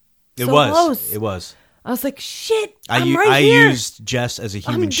 It So was. close. It was. I was like, shit, I right here. used Jess as a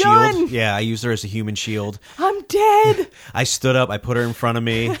human I'm shield. done. Yeah, I used her as a human shield. I'm dead. I stood up. I put her in front of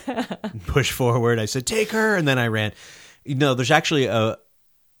me, pushed forward. I said, take her. And then I ran. You know, there's actually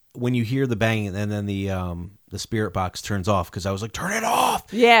when you hear the banging and then the spirit box turns off, because I was like, turn it off.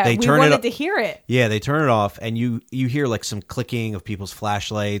 Yeah, they we turn wanted to hear it. Yeah, they turn it off, and you hear like some clicking of people's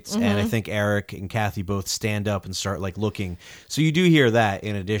flashlights, and I think Eric and Kathy both stand up and start like looking. So you do hear that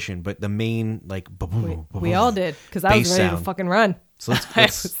in addition, but the main like We all did because I was bass ready to sound. fucking run. So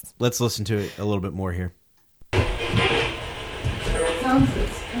let's listen to it a little bit more here.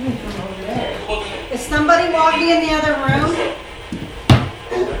 Is somebody walking in the other room?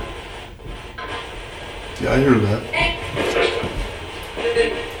 Yeah, I hear that.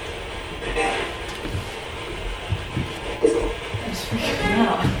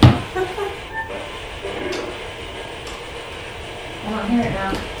 I don't hear it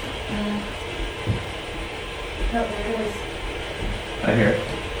now. No, there it is. I hear it.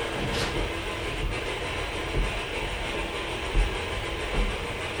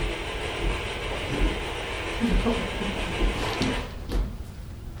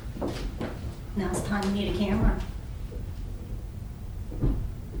 Now it's time you need a camera.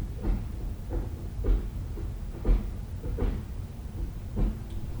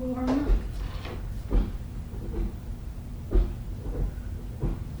 Who are you?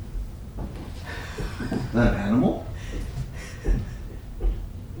 Is that an animal?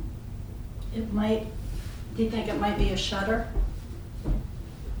 It might. Do you think it might be a shutter?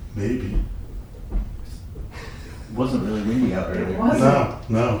 Maybe. It wasn't really windy out earlier.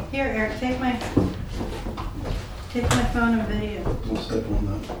 No. Here, Eric, take my phone and video. Don't step on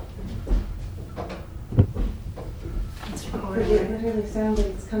that. But it literally sounds like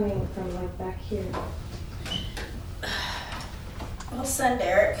it's coming from like back here. I'll send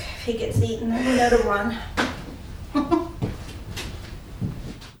Eric. If he gets eaten, then we know to run.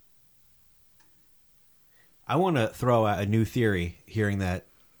 I want to throw out a new theory hearing that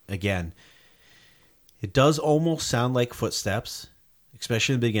again. It does almost sound like footsteps,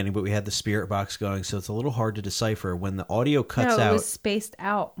 especially in the beginning, but we had the spirit box going, so it's a little hard to decipher. When the audio cuts out... it was spaced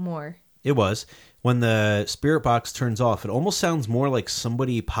out more. It was. When the spirit box turns off, it almost sounds more like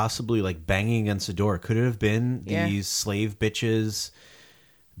somebody possibly like banging against the door. Could it have been these slave bitches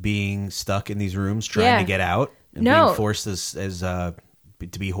being stuck in these rooms trying to get out and being forced as to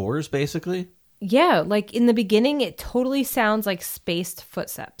be whores, basically? Yeah, like in the beginning, it totally sounds like spaced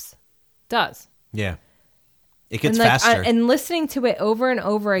footsteps. It does. Yeah. It gets and faster. And listening to it over and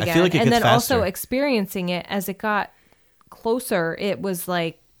over again, I feel like it and gets then faster. also experiencing it as it got closer, it was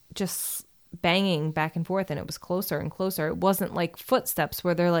like just banging back and forth, and it was closer and closer. It wasn't like footsteps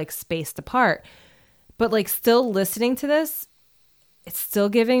where they're like spaced apart, but like still listening to this, it's still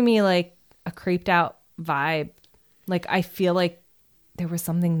giving me like a creeped out vibe. Like I feel like there was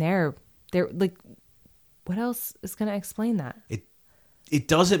something there. Like, what else is going to explain that? It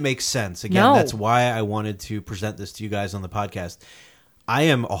doesn't make sense. Again, that's why I wanted to present this to you guys on the podcast. I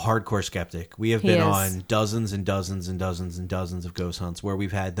am a hardcore skeptic. We have been on dozens and dozens and dozens and dozens of ghost hunts where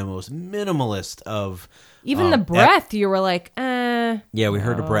we've had the most minimalist of... Even the breath, you were like, Yeah, we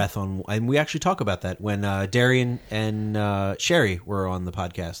heard a breath on... And we actually talk about that when Darian and Sherry were on the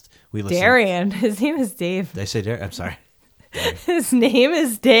podcast. We listened. Darian? His name is Dave. Did I say Darian? I'm sorry. His name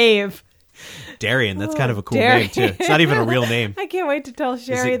is Dave. Darian, that's kind of a cool name, too. It's not even a real name. I can't wait to tell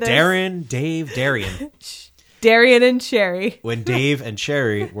Sherry Is it this. Darren, Dave, Darian? Darian and Sherry. When Dave and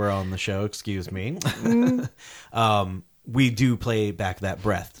Sherry were on the show, excuse me, we do play back that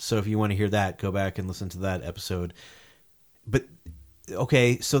breath. So if you want to hear that, go back and listen to that episode. But,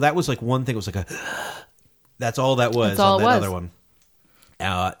 okay, so that was like one thing. It was like a... That's all that was on that other one.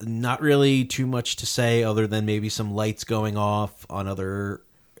 Not really too much to say other than maybe some lights going off on other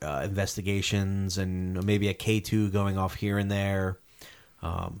investigations and maybe a K2 going off here and there.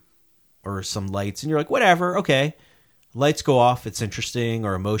 Or some lights, and you're like, whatever, okay. Lights go off, it's interesting,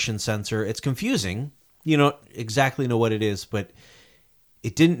 or a motion sensor. It's confusing. You don't exactly know what it is, but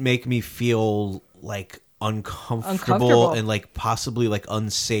it didn't make me feel like uncomfortable and like possibly like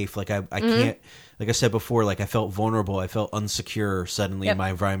unsafe. Like I can't, like I said before, like I felt vulnerable. I felt unsecure suddenly in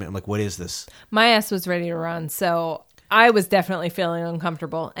my environment. I'm like, what is this? My ass was ready to run, so I was definitely feeling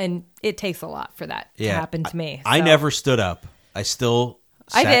uncomfortable, and it takes a lot for that to happen to me. I never stood up. I still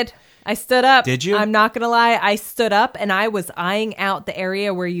sat. I did. I stood up. Did you? I'm not going to lie. I stood up and I was eyeing out the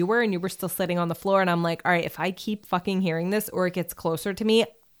area where you were, and you were still sitting on the floor. And I'm like, all right, if I keep fucking hearing this or it gets closer to me,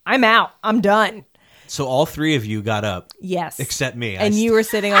 I'm out. I'm done. So all three of you got up. Yes. Except me. And you were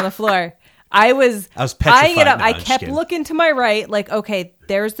sitting on the floor. I was petrified. eyeing it up. No, I kept looking to my right, like, okay,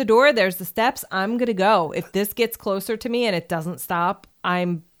 there's the door, there's the steps. I'm going to go. If this gets closer to me and it doesn't stop, I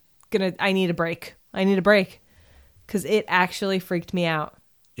need a break. I need a break. Because it actually freaked me out.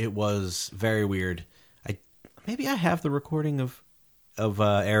 It was very weird. Maybe I have the recording of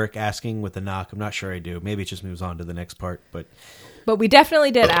Eric asking with the knock. I'm not sure I do. Maybe it just moves on to the next part. But we definitely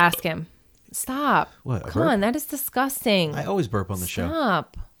did ask him. Stop. What? Come on, that is disgusting. I always burp on the show.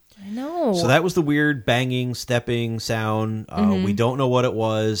 Stop. I know. So that was the weird banging, stepping sound. We don't know what it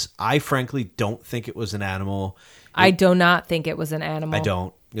was. I frankly don't think it was an animal. I do not think it was an animal. I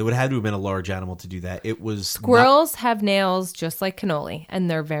don't. It would have to have been a large animal to do that. It was Squirrels have nails just like cannoli, and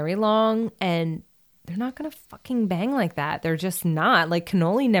they're very long, and they're not going to fucking bang like that. They're just not. Like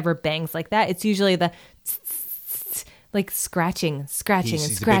cannoli never bangs like that. It's usually the like scratching.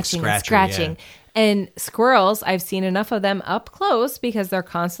 Yeah. And squirrels, I've seen enough of them up close because they're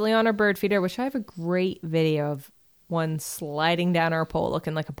constantly on our bird feeder, which I have a great video of one sliding down our pole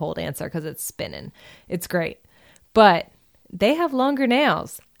looking like a pole dancer because it's spinning. It's great. But they have longer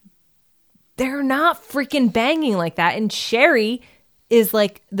nails. They're not freaking banging like that. And Sherry is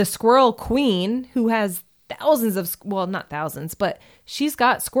like the squirrel queen who has thousands of, well, not thousands, but she's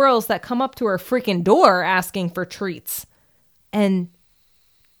got squirrels that come up to her freaking door asking for treats. And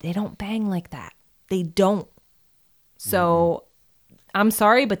they don't bang like that. They don't. So I'm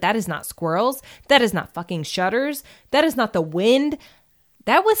sorry, but that is not squirrels. That is not fucking shutters. That is not the wind.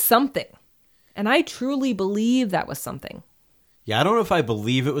 That was something. And I truly believe that was something. Yeah, I don't know if I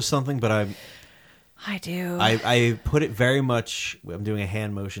believe it was something, but I do. I put it very much, I'm doing a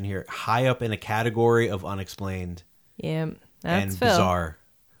hand motion here, high up in a category of unexplained. Yeah, that's and Phil.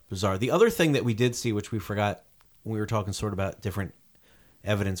 Bizarre. The other thing that we did see, which we forgot when we were talking sort of about different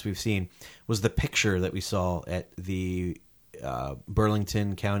evidence we've seen, was the picture that we saw at the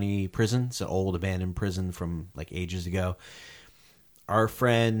Burlington County Prison. It's an old abandoned prison from like ages ago. Our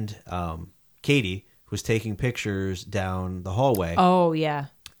friend Katie was taking pictures down the hallway. Oh, yeah.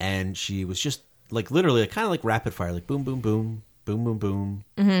 And she was just like literally kind of like rapid fire, like boom, boom, boom, boom, boom, boom,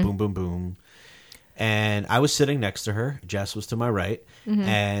 boom, boom, boom. And I was sitting next to her. Jess was to my right.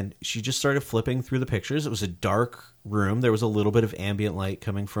 And she just started flipping through the pictures. It was a dark room. There was a little bit of ambient light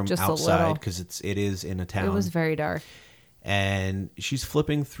coming from Just outside because it is in a town. It was very dark. And she's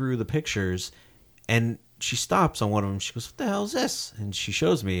flipping through the pictures, and she stops on one of them. She goes, "What the hell is this?" And she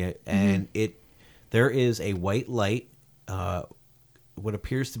shows me it, and there is a white light, what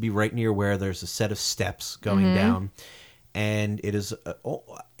appears to be right near where there's a set of steps going down, and it is,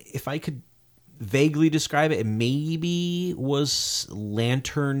 if I could vaguely describe it, it maybe was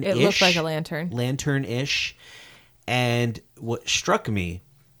lantern-ish. It looked like a lantern. Lantern-ish. And what struck me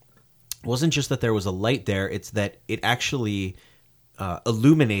wasn't just that there was a light there, it's that it actually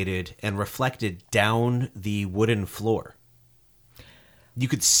illuminated and reflected down the wooden floor. You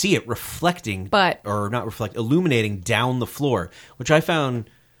could see it reflecting, illuminating down the floor, which I found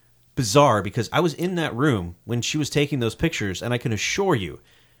bizarre because I was in that room when she was taking those pictures, and I can assure you,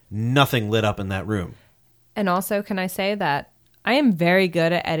 nothing lit up in that room. And also, can I say that I am very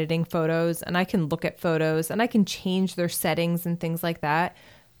good at editing photos, and I can look at photos, and I can change their settings and things like that.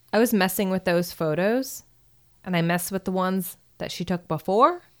 I was messing with those photos, and I messed with the ones that she took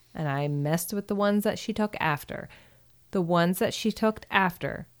before, and I messed with the ones that she took after. The ones that she took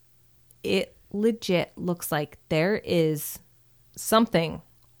after, it legit looks like there is something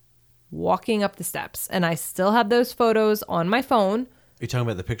walking up the steps. And I still have those photos on my phone. You're talking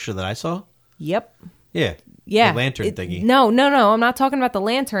about the picture that I saw? Yep. Yeah. Yeah. The lantern thingy. No. I'm not talking about the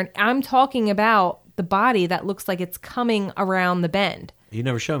lantern. I'm talking about the body that looks like it's coming around the bend. You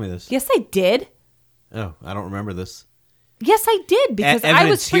never showed me this. Yes, I did. Oh, I don't remember this. Yes, I did, because I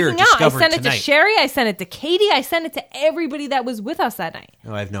was freaking out. I sent it tonight. to Sherry. I sent it to Katie. I sent it to everybody that was with us that night.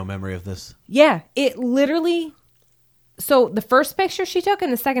 Oh, I have no memory of this. Yeah, it literally... So the first picture she took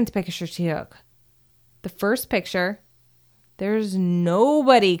and the second picture she took. The first picture, there's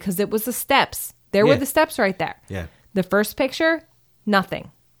nobody, because it was the steps. There were the steps right there. Yeah. The first picture, nothing.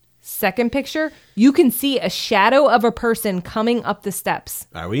 Second picture, you can see a shadow of a person coming up the steps.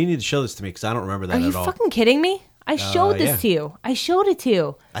 All right, well, you need to show this to me because I don't remember that at all. Are you fucking kidding me? I showed this to you. I showed it to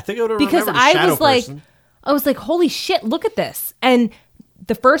you. I think I would have because remembered the shadow person. I was like, holy shit, look at this. And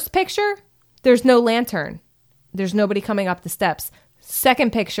the first picture, there's no lantern. There's nobody coming up the steps.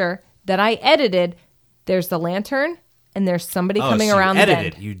 Second picture that I edited, there's the lantern and there's somebody coming around the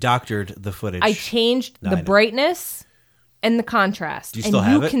bend. You doctored the footage. I changed the brightness and the contrast. Do you still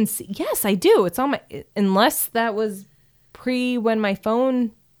have it? Can see, yes, I do. It's on my, unless that was pre when my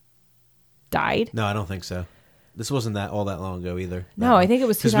phone died. No, I don't think so. This wasn't all that long ago either. No, I think it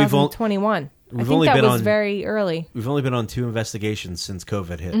was 2021. I think that was very early. We've only been on 2 investigations since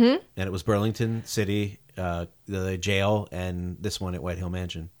COVID hit. And it was Burlington City, the jail, and this one at White Hill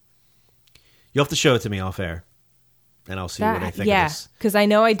Mansion. You'll have to show it to me off air, and I'll see what I think of this. Yeah, because I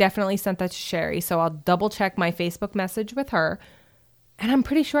know I definitely sent that to Sherry, so I'll double check my Facebook message with her. And I'm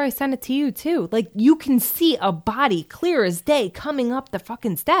pretty sure I sent it to you, too. Like, you can see a body clear as day coming up the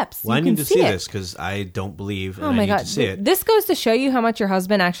fucking steps. Well, I need to see this because I don't believe, and I need to see it. This goes to show you how much your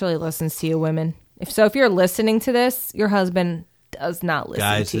husband actually listens to you, women. If you're listening to this, your husband does not listen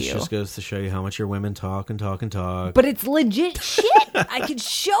Guys, to you. Guys, this just goes to show you how much your women talk and talk and talk. But it's legit shit. I could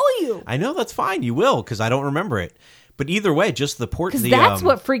show you. I know, that's fine. You will, because I don't remember it. But either way, just the port. Because that's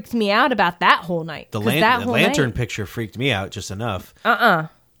what freaked me out about that whole night. The lantern picture freaked me out just enough.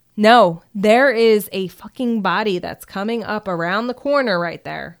 No, there is a fucking body that's coming up around the corner right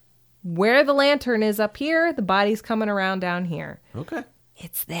there. Where the lantern is up here, the body's coming around down here. Okay.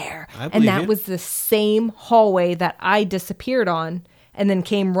 It's there. And that was the same hallway that I disappeared on and then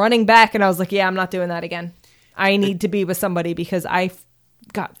came running back, and I was like, yeah, I'm not doing that again. I need to be with somebody because I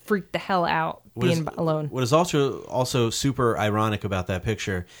got freaked the hell out being alone. What is also super ironic about that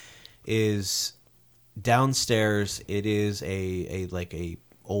picture is downstairs it is a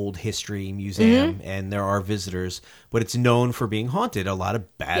old history museum, and there are visitors, but it's known for being haunted. A lot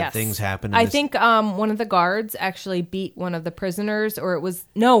of bad things happen. I think one of the guards actually beat one of the prisoners,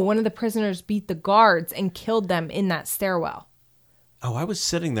 one of the prisoners beat the guards and killed them in that stairwell. Oh, I was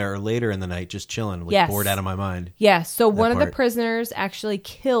sitting there later in the night just chilling, bored out of my mind. Yeah, so one of the prisoners actually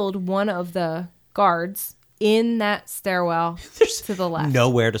killed one of the guards in that stairwell to the left.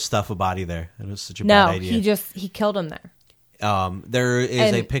 Nowhere to stuff a body there. It was such a bad idea. No, he killed him there. There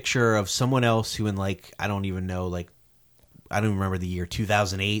is a picture of someone else who I don't even know, I don't remember the year,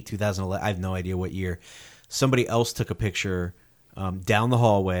 2008, 2011, I have no idea what year. somebody else took a picture down the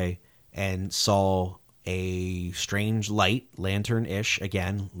hallway and saw a strange light, lantern-ish,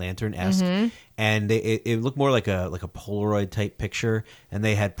 again, lantern-esque, and it looked more like a Polaroid type picture, and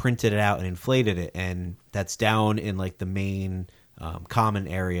they had printed it out and inflated it, and that's down in like the main common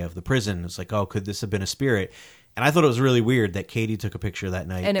area of the prison. It's like, oh, could this have been a spirit? And I thought it was really weird that Katie took a picture that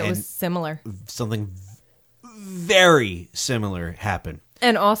night, and it was similar. Something very similar happened.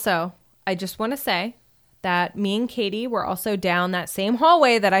 And also, I just want to say that me and Katie were also down that same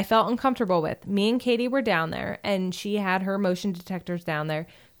hallway that I felt uncomfortable with. Me and Katie were down there, and she had her motion detectors down there.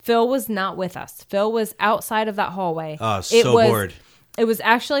 Phil was not with us. Phil was outside of that hallway. Oh, bored. It was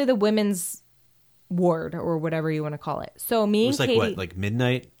actually the women's ward, or whatever you want to call it. So me and Katie... It was like, what, like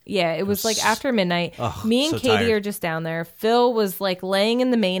midnight? Yeah, it was like after midnight. Oh, me and so Katie tired. are just down there. Phil was like laying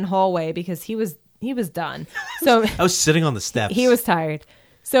in the main hallway because he was done. So I was sitting on the steps. he was tired.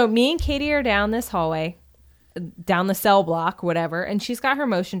 So me and Katie are down this hallway, down the cell block, whatever, and she's got her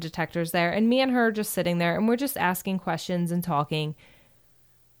motion detectors there, and me and her are just sitting there, and we're just asking questions and talking.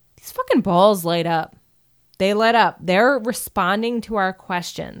 These fucking balls light up. They light up. They're responding to our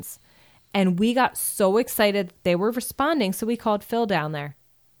questions, and we got so excited that they were responding, so we called Phil down there.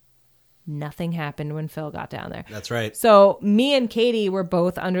 Nothing happened when Phil got down there. That's right. So me and Katie were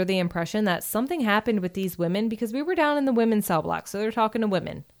both under the impression that something happened with these women because we were down in the women's cell block. So they're talking to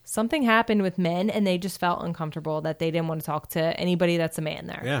women. Something happened with men, and they just felt uncomfortable that they didn't want to talk to anybody that's a man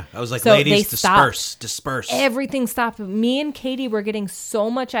there. Yeah. I was like, So ladies, they stopped. disperse. Everything stopped. Me and Katie were getting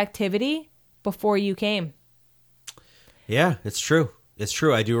so much activity before you came. Yeah, it's true. It's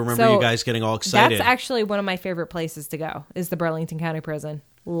true. I do remember So you guys getting all excited. That's actually one of my favorite places to go, is the Burlington County Prison.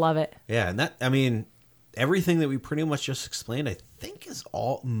 Love it. Yeah, and that, I mean, everything that we pretty much just explained, I think is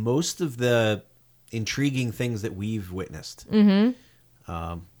most of the intriguing things that we've witnessed.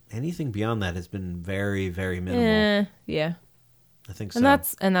 Mm-hmm. Anything beyond that has been very, very minimal. Yeah. I think so.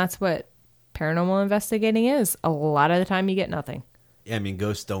 And that's what paranormal investigating is. A lot of the time you get nothing. Yeah, I mean,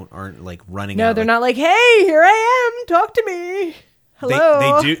 ghosts aren't like running No, out. they're not like, hey, here I am. Talk to me.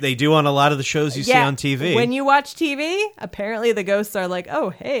 Hello. They do on a lot of the shows you see on TV. When you watch TV, apparently the ghosts are like,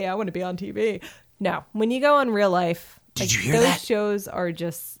 oh, hey, I want to be on TV. No, when you go in real life, Did you hear those that? shows are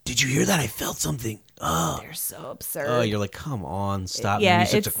just... Did you hear that? I felt something. Oh, They're so absurd. oh, you're like, come on, stop. Yeah,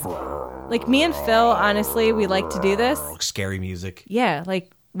 Music's it's... Like me and Phil, honestly, we like to do this. scary music. Yeah,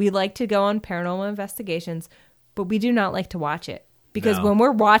 like we like to go on paranormal investigations, but we do not like to watch it. Because when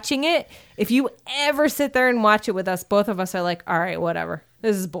we're watching it, if you ever sit there and watch it with us, both of us are like, all right, whatever.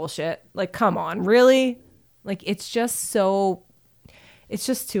 This is bullshit. Like, come on, really? Like, it's just too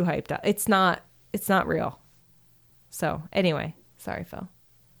hyped up. It's not real. So, anyway, sorry, Phil.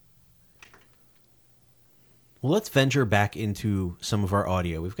 Well, let's venture back into some of our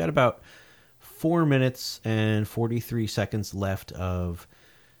audio. We've got about 4 minutes and 43 seconds left of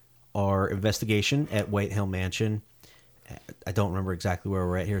our investigation at White Hill Mansion. I don't remember exactly where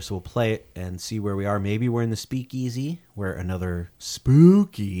we're at here, so we'll play it and see where we are. Maybe we're in the speakeasy where another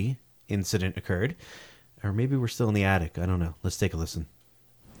spooky incident occurred, or maybe we're still in the attic. I don't know. Let's take a listen.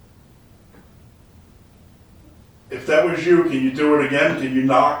 If that was you, can you do it again? Can you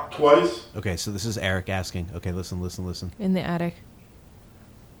knock twice? Okay, so this is Eric asking. Okay, listen. In the attic.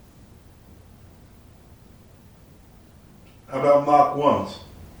 How about knock once?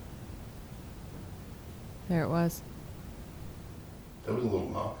 There it was. That was a little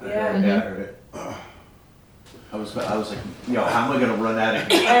knock. Yeah, I heard it. I was like, how am I gonna run out of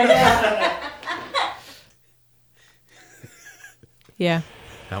here? Yeah.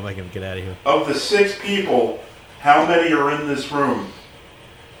 How am I going to get out of here? Of the 6 people, how many are in this room?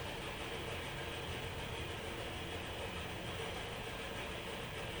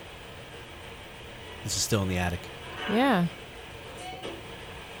 This is still in the attic. Yeah.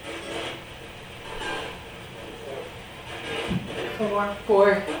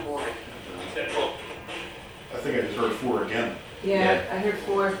 Four. I think I just heard 4 again. Yeah, I heard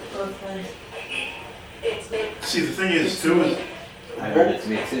 4 both times. See, the thing is, too, is I heard it's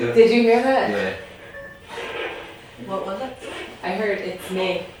me too. Did you hear that? Yeah. What was it? I heard it's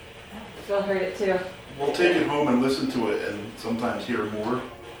me. Phil heard it too. we'll take it home and listen to it and sometimes hear more.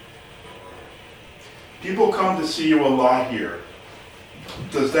 People come to see you a lot here.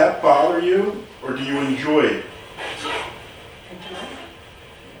 Does that bother you, or do you enjoy it?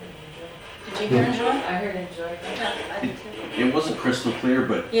 Did you hear enjoy? I heard enjoy. I did too. It wasn't crystal clear,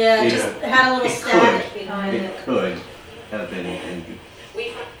 but Yeah, it, it just had a little it static could. behind It it. could have been. And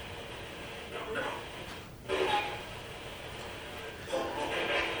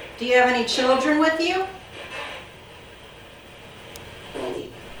Do you have any children with you?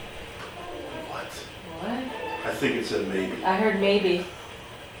 What? What? said maybe. I heard maybe.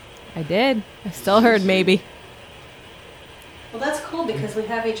 I did. I still heard maybe. Well, that's cool because we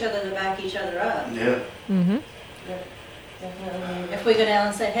have each other to back each other up. Yeah. Mm-hmm. If we go down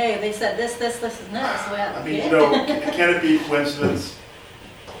and say, hey, they said this, and this, well, I mean, yeah. can it be coincidence?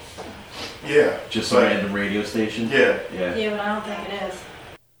 Yeah. Just a but- random radio station? Yeah. Yeah. Yeah, but I don't think it is.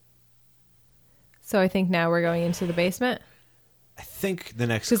 So I think now we're going into the basement I think the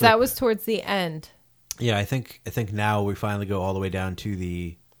next because clip- that was towards the end. Yeah, I think now we finally go all the way down to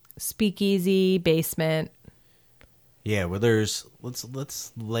the Speakeasy basement. yeah, where there's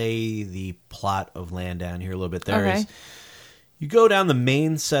let's lay the plot of land down here a little bit. There is Okay. you go down the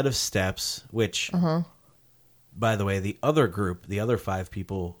main set of steps, which by the way, the other group, the other 5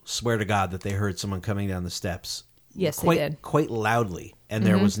 people swear to God that they heard someone coming down the steps. Yes, quite, they did. quite loudly, and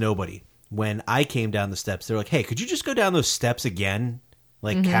there was nobody. When I came down the steps, they were like, "Hey, could you just go down those steps again?"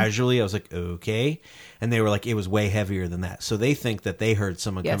 Like casually. I was like, "Okay." And they were like, "It was way heavier than that." So they think that they heard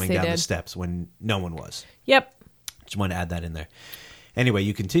someone Yes, coming they down the did. steps when no one was. Yep. Just want to add that in there. Anyway,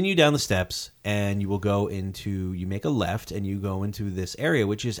 you continue down the steps and you will go into, you make a left and you go into this area,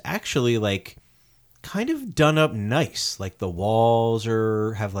 which is actually like kind of done up nice. Like the walls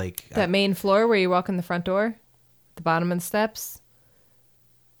have like, That main floor where you walk in the front door, the bottom of the steps.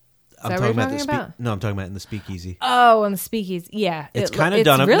 I'm that talking what about you're the talking about? No, I'm talking about in the speakeasy. Oh, on the speakeasy. Yeah. It's kind of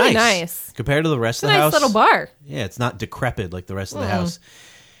done up really nice. Compared to the rest It's a of the nice house. little bar. Yeah, it's not decrepit like the rest of the house.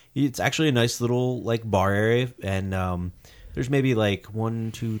 It's actually a nice little like bar area, and there's maybe like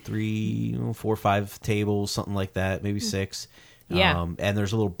 1, 2, 3, 4, 5 tables, something like that, maybe 6. Yeah. And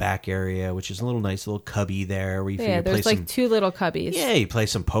there's a little back area, which is a little nice little cubby there where you Yeah, play there's like some. 2 little cubbies. Yeah, you play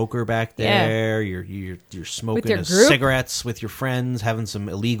some poker back Yeah. there. You're smoking your group. cigarettes with your friends, having some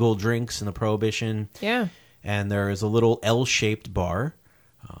illegal drinks in the Prohibition. Yeah. And there is a little L-shaped bar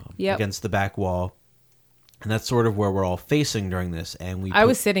Yep. against the back wall, and that's sort of where we're all facing during this. And I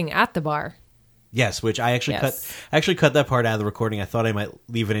was sitting at the bar. yes, which I actually Yes. cut that part out of the recording. I thought I might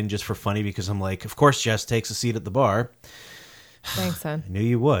leave it in just for funny because I'm like, of course Jess takes a seat at the bar. Thanks, son. I knew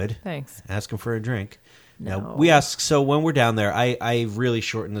you would. Thanks. Ask him for a drink. No. Now, we ask, so when we're down there, I really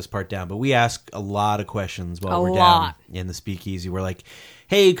shortened this part down, but we ask a lot of questions while we're lot. down in the speakeasy. We're like,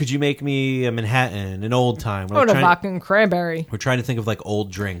 hey, could you make me a Manhattan, an old time? Or a vodka and cranberry. We're trying to think of like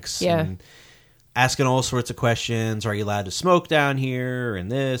old drinks. Yeah. And asking all sorts of questions. Are you allowed to smoke down here?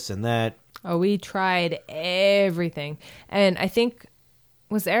 And this and that. Oh, we tried everything. And I think,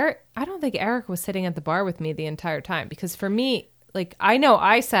 I don't think Eric was sitting at the bar with me the entire time. Because for me, like, I know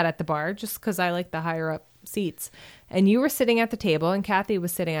I sat at the bar just because I like the higher up seats. And you were sitting at the table and Kathy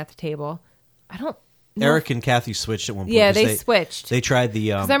was sitting at the table. I don't know. Eric and Kathy switched at one point. Yeah, 'cause they switched. They tried the.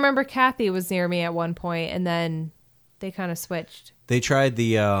 Because I remember Kathy was near me at one point and then they kind of switched. They tried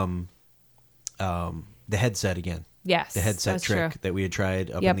the headset again. Yes. The headset that's trick true. that we had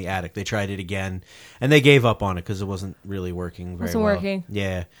tried up Yep. in the attic. They tried it again, and they gave up on it because it wasn't really working very Wasn't well. working.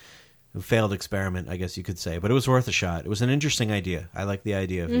 Yeah, a failed experiment, I guess you could say, but it was worth a shot. It was an interesting idea. I like the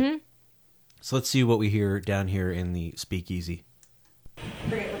idea of Mm-hmm. it. So let's see what we hear down here in the speakeasy.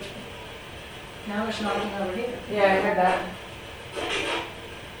 Forget which. Now there's knocking over here. Yeah, I heard that.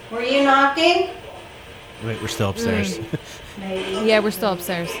 Were you knocking? Wait, we're still upstairs. Maybe. Yeah, we're still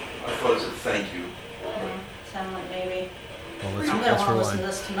upstairs. I thought it said thank you. Sound like maybe. Well, I'm gonna want to listen to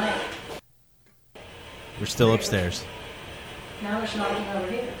this tonight. We're still upstairs. Now there's knocking over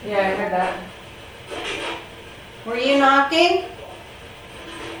here. Yeah, I heard that. Were you knocking?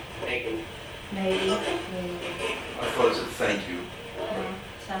 Maybe. Maybe. I thought it said thank you.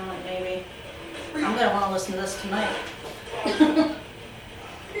 Sound like maybe. I'm gonna want to listen to this tonight.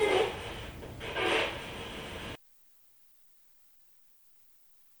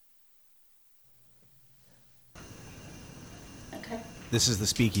 Okay. This is the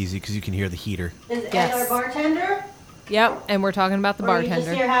speakeasy because you can hear the heater. Is Ed Yes. our bartender? Yep, and we're talking about the Or are you just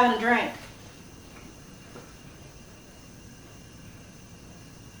bartender. here having a drink?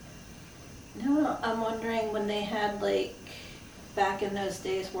 No, I'm wondering when they had like back in those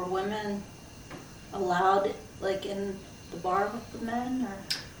days, were women allowed like in the bar with the men, or?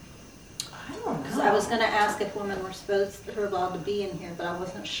 I don't 'Cause I was gonna ask if women were allowed to be in here, but I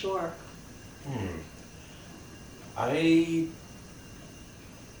wasn't sure.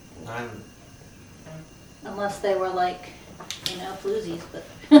 I'm Unless they were like, floozies, but.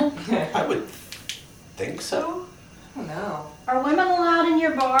 I would think so. I don't know. Are women allowed in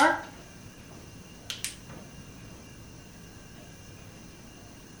your bar?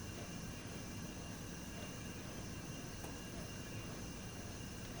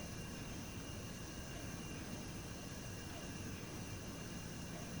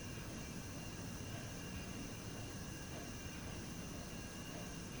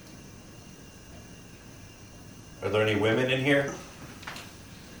 Are there any women in here?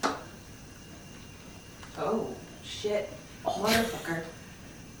 Oh, shit. Motherfucker.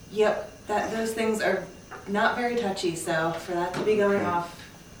 Yep, those things are not very touchy, so for that to be going off.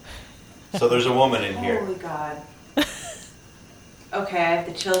 So there's a woman in here. Holy God. Okay, I have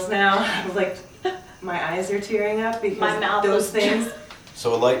the chills now. I'm like, my eyes are tearing up because My mouth those is- things.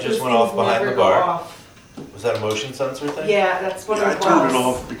 So a light just those went off things behind never the go bar. off. Was that a motion sensor thing? Yeah, that's what Yeah, I it was. turned it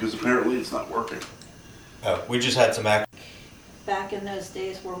off because apparently it's not working. Oh, we just had some action. Back in those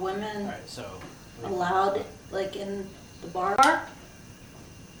days, were women Alright, so allowed, like, in the bar?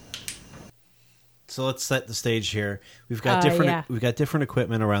 So let's set the stage here. We've got different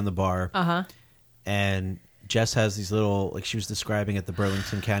equipment around the bar. Uh-huh. And Jess has these little, like she was describing at the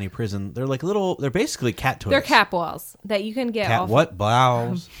Burlington County Prison. They're like little, they're basically cat toys. They're cat balls that you can get Cat off. what?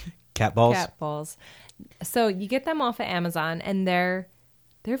 Balls. Cat balls? Cat balls. So you get them off of Amazon, and they're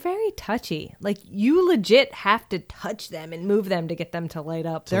very touchy. Like, you legit have to touch them and move them to get them to light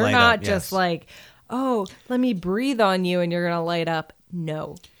up. They're light not up, just yes. like, oh, let me breathe on you and you're going to light up.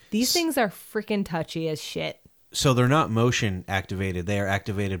 No. These things are freaking touchy as shit. So they're not motion activated. They are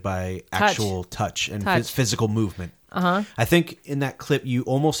activated by actual touch and physical movement. Uh-huh. I think in that clip, you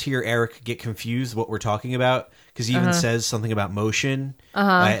almost hear Eric get confused what we're talking about because he even says something about motion.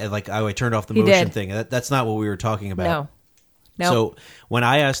 I turned off the motion thing. That's not what we were talking about. No. So when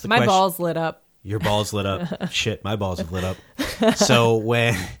I asked the question... My balls lit up. Your balls lit up. Shit, my balls have lit up. So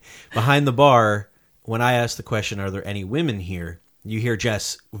when behind the bar, when I asked the question, are there any women here? You hear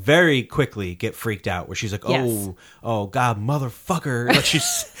Jess very quickly get freaked out, where she's like, "Oh, God, motherfucker!" Like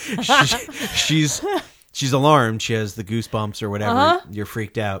she's alarmed. She has the goosebumps or whatever. Uh-huh. You're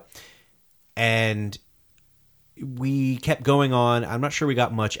freaked out, and we kept going on. I'm not sure we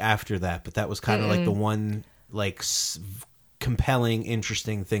got much after that, but that was kind of like the one compelling,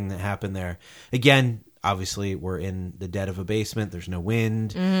 interesting thing that happened there. Again, obviously, we're in the dead of a basement. There's no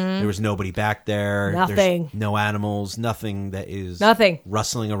wind. There was nobody back there. Nothing. There's no animals. Nothing that is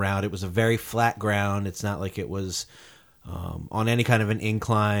rustling around. It was a very flat ground. It's not like it was on any kind of an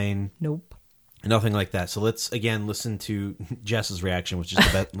incline. Nope. Nothing like that. So let's, again, listen to Jess's reaction, which is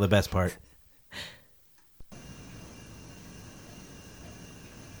the best part.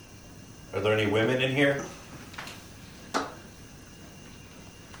 Are there any women in here?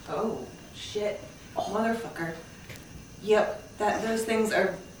 Oh, shit. Motherfucker. Yep, those things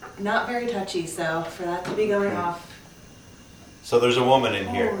are not very touchy, so for that to be going off. So there's a woman in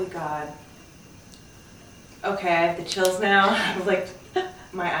here. Holy God. Okay, I have the chills now. I'm like,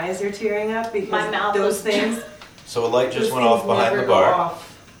 my eyes are tearing up because My mouth those is- things. So a light just those went off things behind never the go bar. off.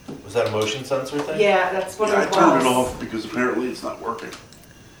 Was that a motion sensor thing? Yeah, that's what Yeah, I it was. turned it off because apparently it's not working.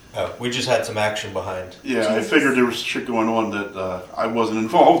 Oh, we just had some action behind. Yeah, I Jesus. figured there was shit going on that I wasn't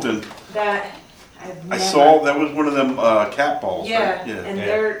involved in. That I've never. I saw that was one of them cat balls. Yeah, right? and Yeah.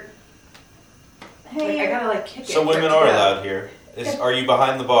 they're. Like, I gotta like kick it. So women for it are to go. allowed here. Are you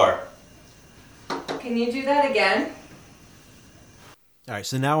behind the bar? Can you do that again? All right,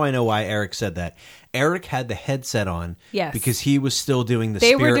 so now I know why Eric said that. Eric had the headset on Yes. because he was still doing the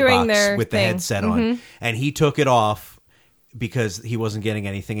They were spirit doing box their with the thing. headset on, and he took it off because he wasn't getting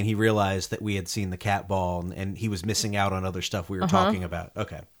anything, and he realized that we had seen the cat ball, and he was missing out on other stuff we were talking about.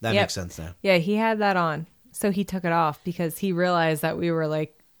 Okay, that Yep. makes sense now. Yeah, he had that on. So he took it off because he realized that we were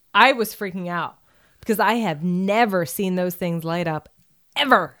like, I was freaking out because I have never seen those things light up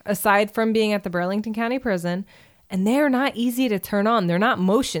ever, aside from being at the Burlington County Prison. And they're not easy to turn on. They're not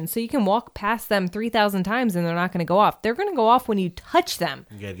motion. So you can walk past them 3,000 times and they're not going to go off. They're going to go off when you touch them.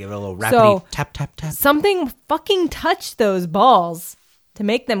 You gotta give it a little rapidy tap, tap, tap. Something fucking touched those balls to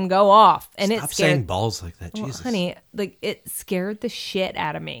make them go off. And Stop it scared, saying balls like that, well, Jesus. honey, like it scared the shit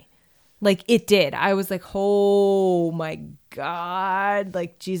out of me. Like it did. I was like, oh my God.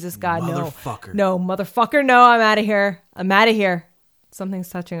 Like, Jesus God, Motherfucker. No, motherfucker, no, I'm out of here. I'm out of here. Something's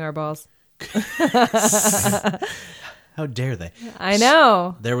touching our balls. How dare they? I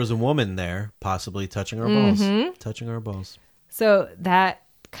know. There was a woman there, possibly touching our balls. Touching our balls. So that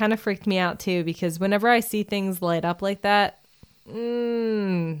kind of freaked me out too, because whenever I see things light up like that,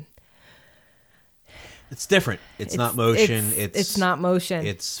 It's different. It's not motion. It's not motion.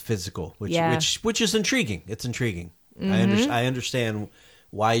 It's physical, which Yeah. which is intriguing. It's intriguing. I understand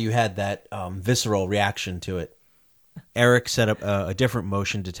why you had that visceral reaction to it. Eric set up a different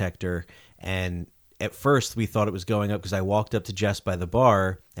motion detector, and at first we thought it was going up because I walked up to Jess by the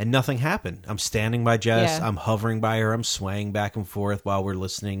bar and nothing happened. I'm standing by Jess. Yeah. I'm hovering by her. I'm swaying back and forth while we're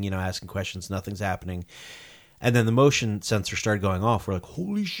listening, asking questions. Nothing's happening. And then the motion sensor started going off. We're like,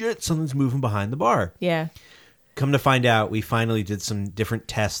 holy shit, something's moving behind the bar. Yeah. come to find out, we finally did some different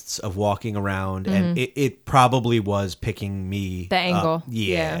tests of walking around, and it probably was picking me The angle. up.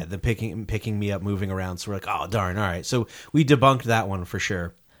 Yeah, the picking me up, moving around. So we're like, oh darn, all right. So we debunked that one for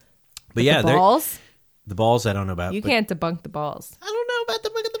sure. But yeah, the balls. The balls, I don't know about. You can't debunk the balls. I don't know about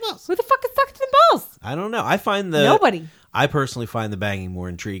debunking the balls. Who the fuck is sucking the balls? I don't know. I find Nobody. I personally find the banging more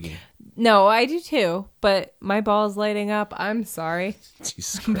intriguing. No, I do too. But my balls lighting up. I'm sorry,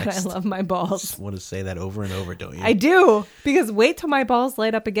 Jesus but I Christ. love my balls. Just want to say that over and over, don't you? I do, because wait till my balls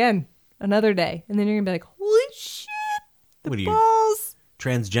light up again another day, and then you're gonna be like, "Holy shit, the What are you, balls!"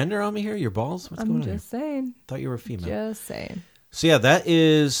 transgender on me here? Your balls? What's I'm going on? just saying. Thought you were a female. Just saying. So yeah, that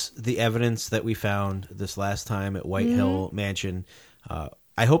is the evidence that we found this last time at White Hill Mansion.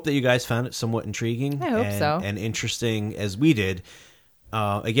 I hope that you guys found it somewhat intriguing. I hope so. And interesting as we did.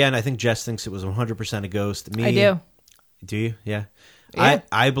 Again, I think Jess thinks it was 100% a ghost. Me, I do. Do you? Yeah. Yeah.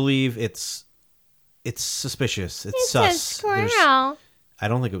 I believe it's suspicious. It's sus. There's- squirrel. I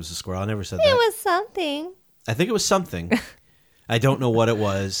don't think it was a squirrel. I never said that. It was something. I think it was something. I don't know what it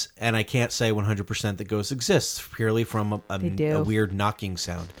was, and I can't say 100% that ghosts exist purely from a weird knocking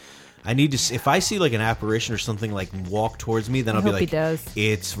sound. I need to. If I see like an apparition or something like walk towards me, then I'll be hope like, he does.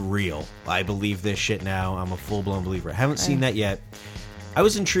 "It's real. I believe this shit now. I'm a full blown believer." I haven't seen that yet. I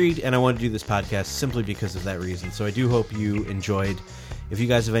was intrigued, and I wanted to do this podcast simply because of that reason. So I do hope you enjoyed. If you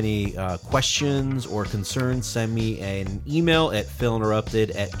guys have any questions or concerns, send me an email at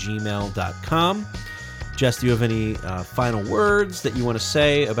philinterrupted@gmail.com. Jess, do you have any final words that you want to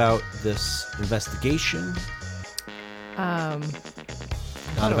say about this investigation? Not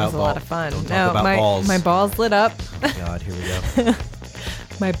Not it about was a lot of fun. Don't talk about balls. My balls lit up. Oh God, here we go.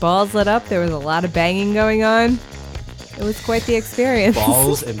 My balls lit up. There was a lot of banging going on. It was quite the experience.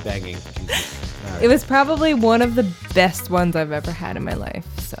 Balls and banging. Jesus. All right. It was probably one of the best ones I've ever had in my life.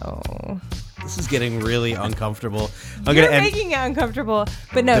 So This is getting really uncomfortable. you're making it uncomfortable.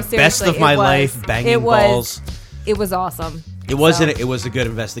 But no, the seriously, best of my life, banging balls. It was awesome. It wasn't. It was a good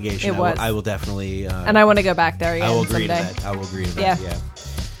investigation. It was. I will definitely. And I want to go back there again I will agree someday. to that. I will agree to that. Yeah.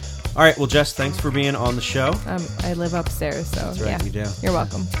 All right. Well, Jess, thanks for being on the show. I live upstairs, so That's right. yeah. You do. You're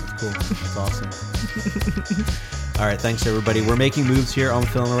welcome. That's cool. That's awesome. All right. Thanks, everybody. We're making moves here on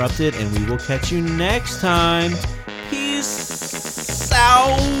Phil Interrupted, and we will catch you next time. Peace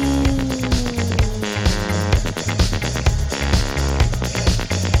out.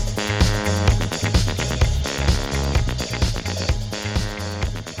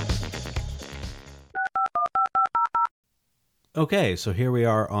 Okay, so here we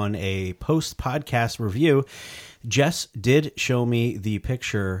are on a post-podcast review. Jess did show me the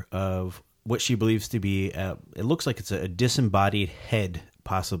picture of what she believes to be, it looks like it's a disembodied head,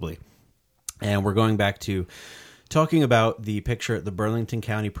 possibly. And we're going back to talking about the picture at the Burlington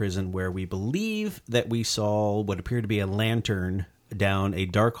County Prison where we believe that we saw what appeared to be a lantern down a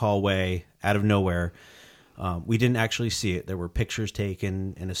dark hallway out of nowhere. We didn't actually see it. There were pictures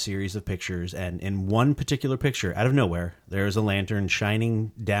taken in a series of pictures, and in one particular picture, out of nowhere, there is a lantern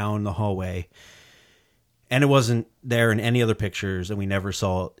shining down the hallway, and it wasn't there in any other pictures, and we never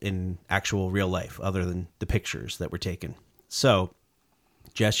saw it in actual real life other than the pictures that were taken. So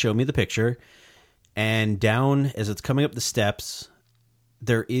Jess showed me the picture, and down as it's coming up the steps,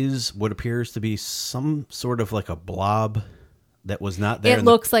 there is what appears to be some sort of like a blob that was not there. It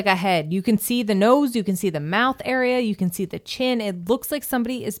looks like a head. You can see the nose, you can see the mouth area, you can see the chin. It looks like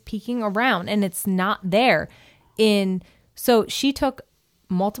somebody is peeking around, and it's not there. So she took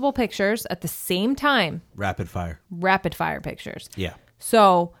multiple pictures at the same time. Rapid fire Pictures. Yeah.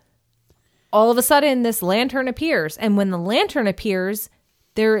 So all of a sudden this lantern appears, and when the lantern appears,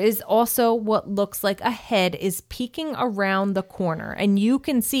 there is also what looks like a head is peeking around the corner, and you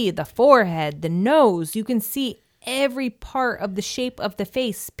can see the forehead, the nose, you can see every part of the shape of the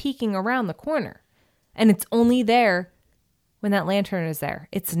face peeking around the corner. And it's only there when that lantern is there.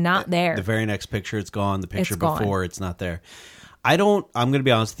 It's not there. The very next picture, it's gone. The picture It's gone. before, it's not there. I'm going to be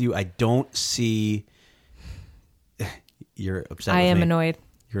honest with you. I don't see... You're upset I with am me. annoyed.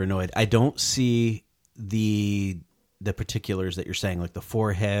 You're annoyed. I don't see the particulars that you're saying, like the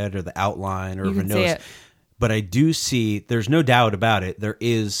forehead or the outline or You of a can see nose. it. But I do see, there's no doubt about it, there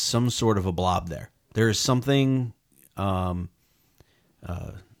is some sort of a blob there. There is something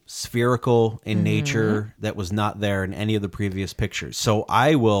spherical in nature that was not there in any of the previous pictures. So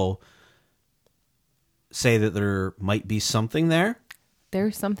I will say that there might be something there.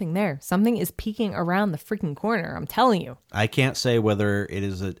 There's something there. Something is peeking around the freaking corner. I'm telling you. I can't say whether it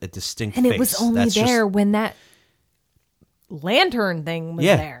is a distinct And face. it was only That's there just, when that lantern thing was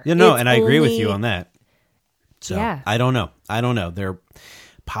there. Yeah, no, It's and I agree with only- you on that. So Yeah. I don't know. There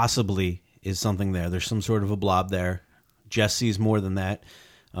possibly is something there. There's some sort of a blob there. Jess sees more than that.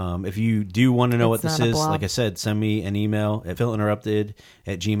 If you do want to know what this is, like I said, send me an email at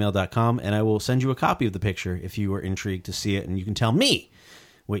philinterrupted@gmail.com, and I will send you a copy of the picture if you are intrigued to see it, and you can tell me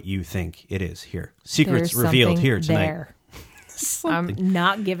what you think it is here. Secrets revealed here tonight. I'm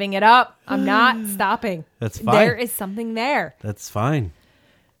not giving it up. I'm not stopping. That's fine. There is something there. That's fine.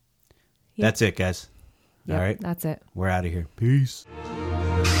 Yep. That's it, guys. Yep, all right. That's it. We're out of here. Peace.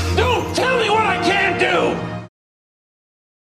 Don't tell me what I can't do!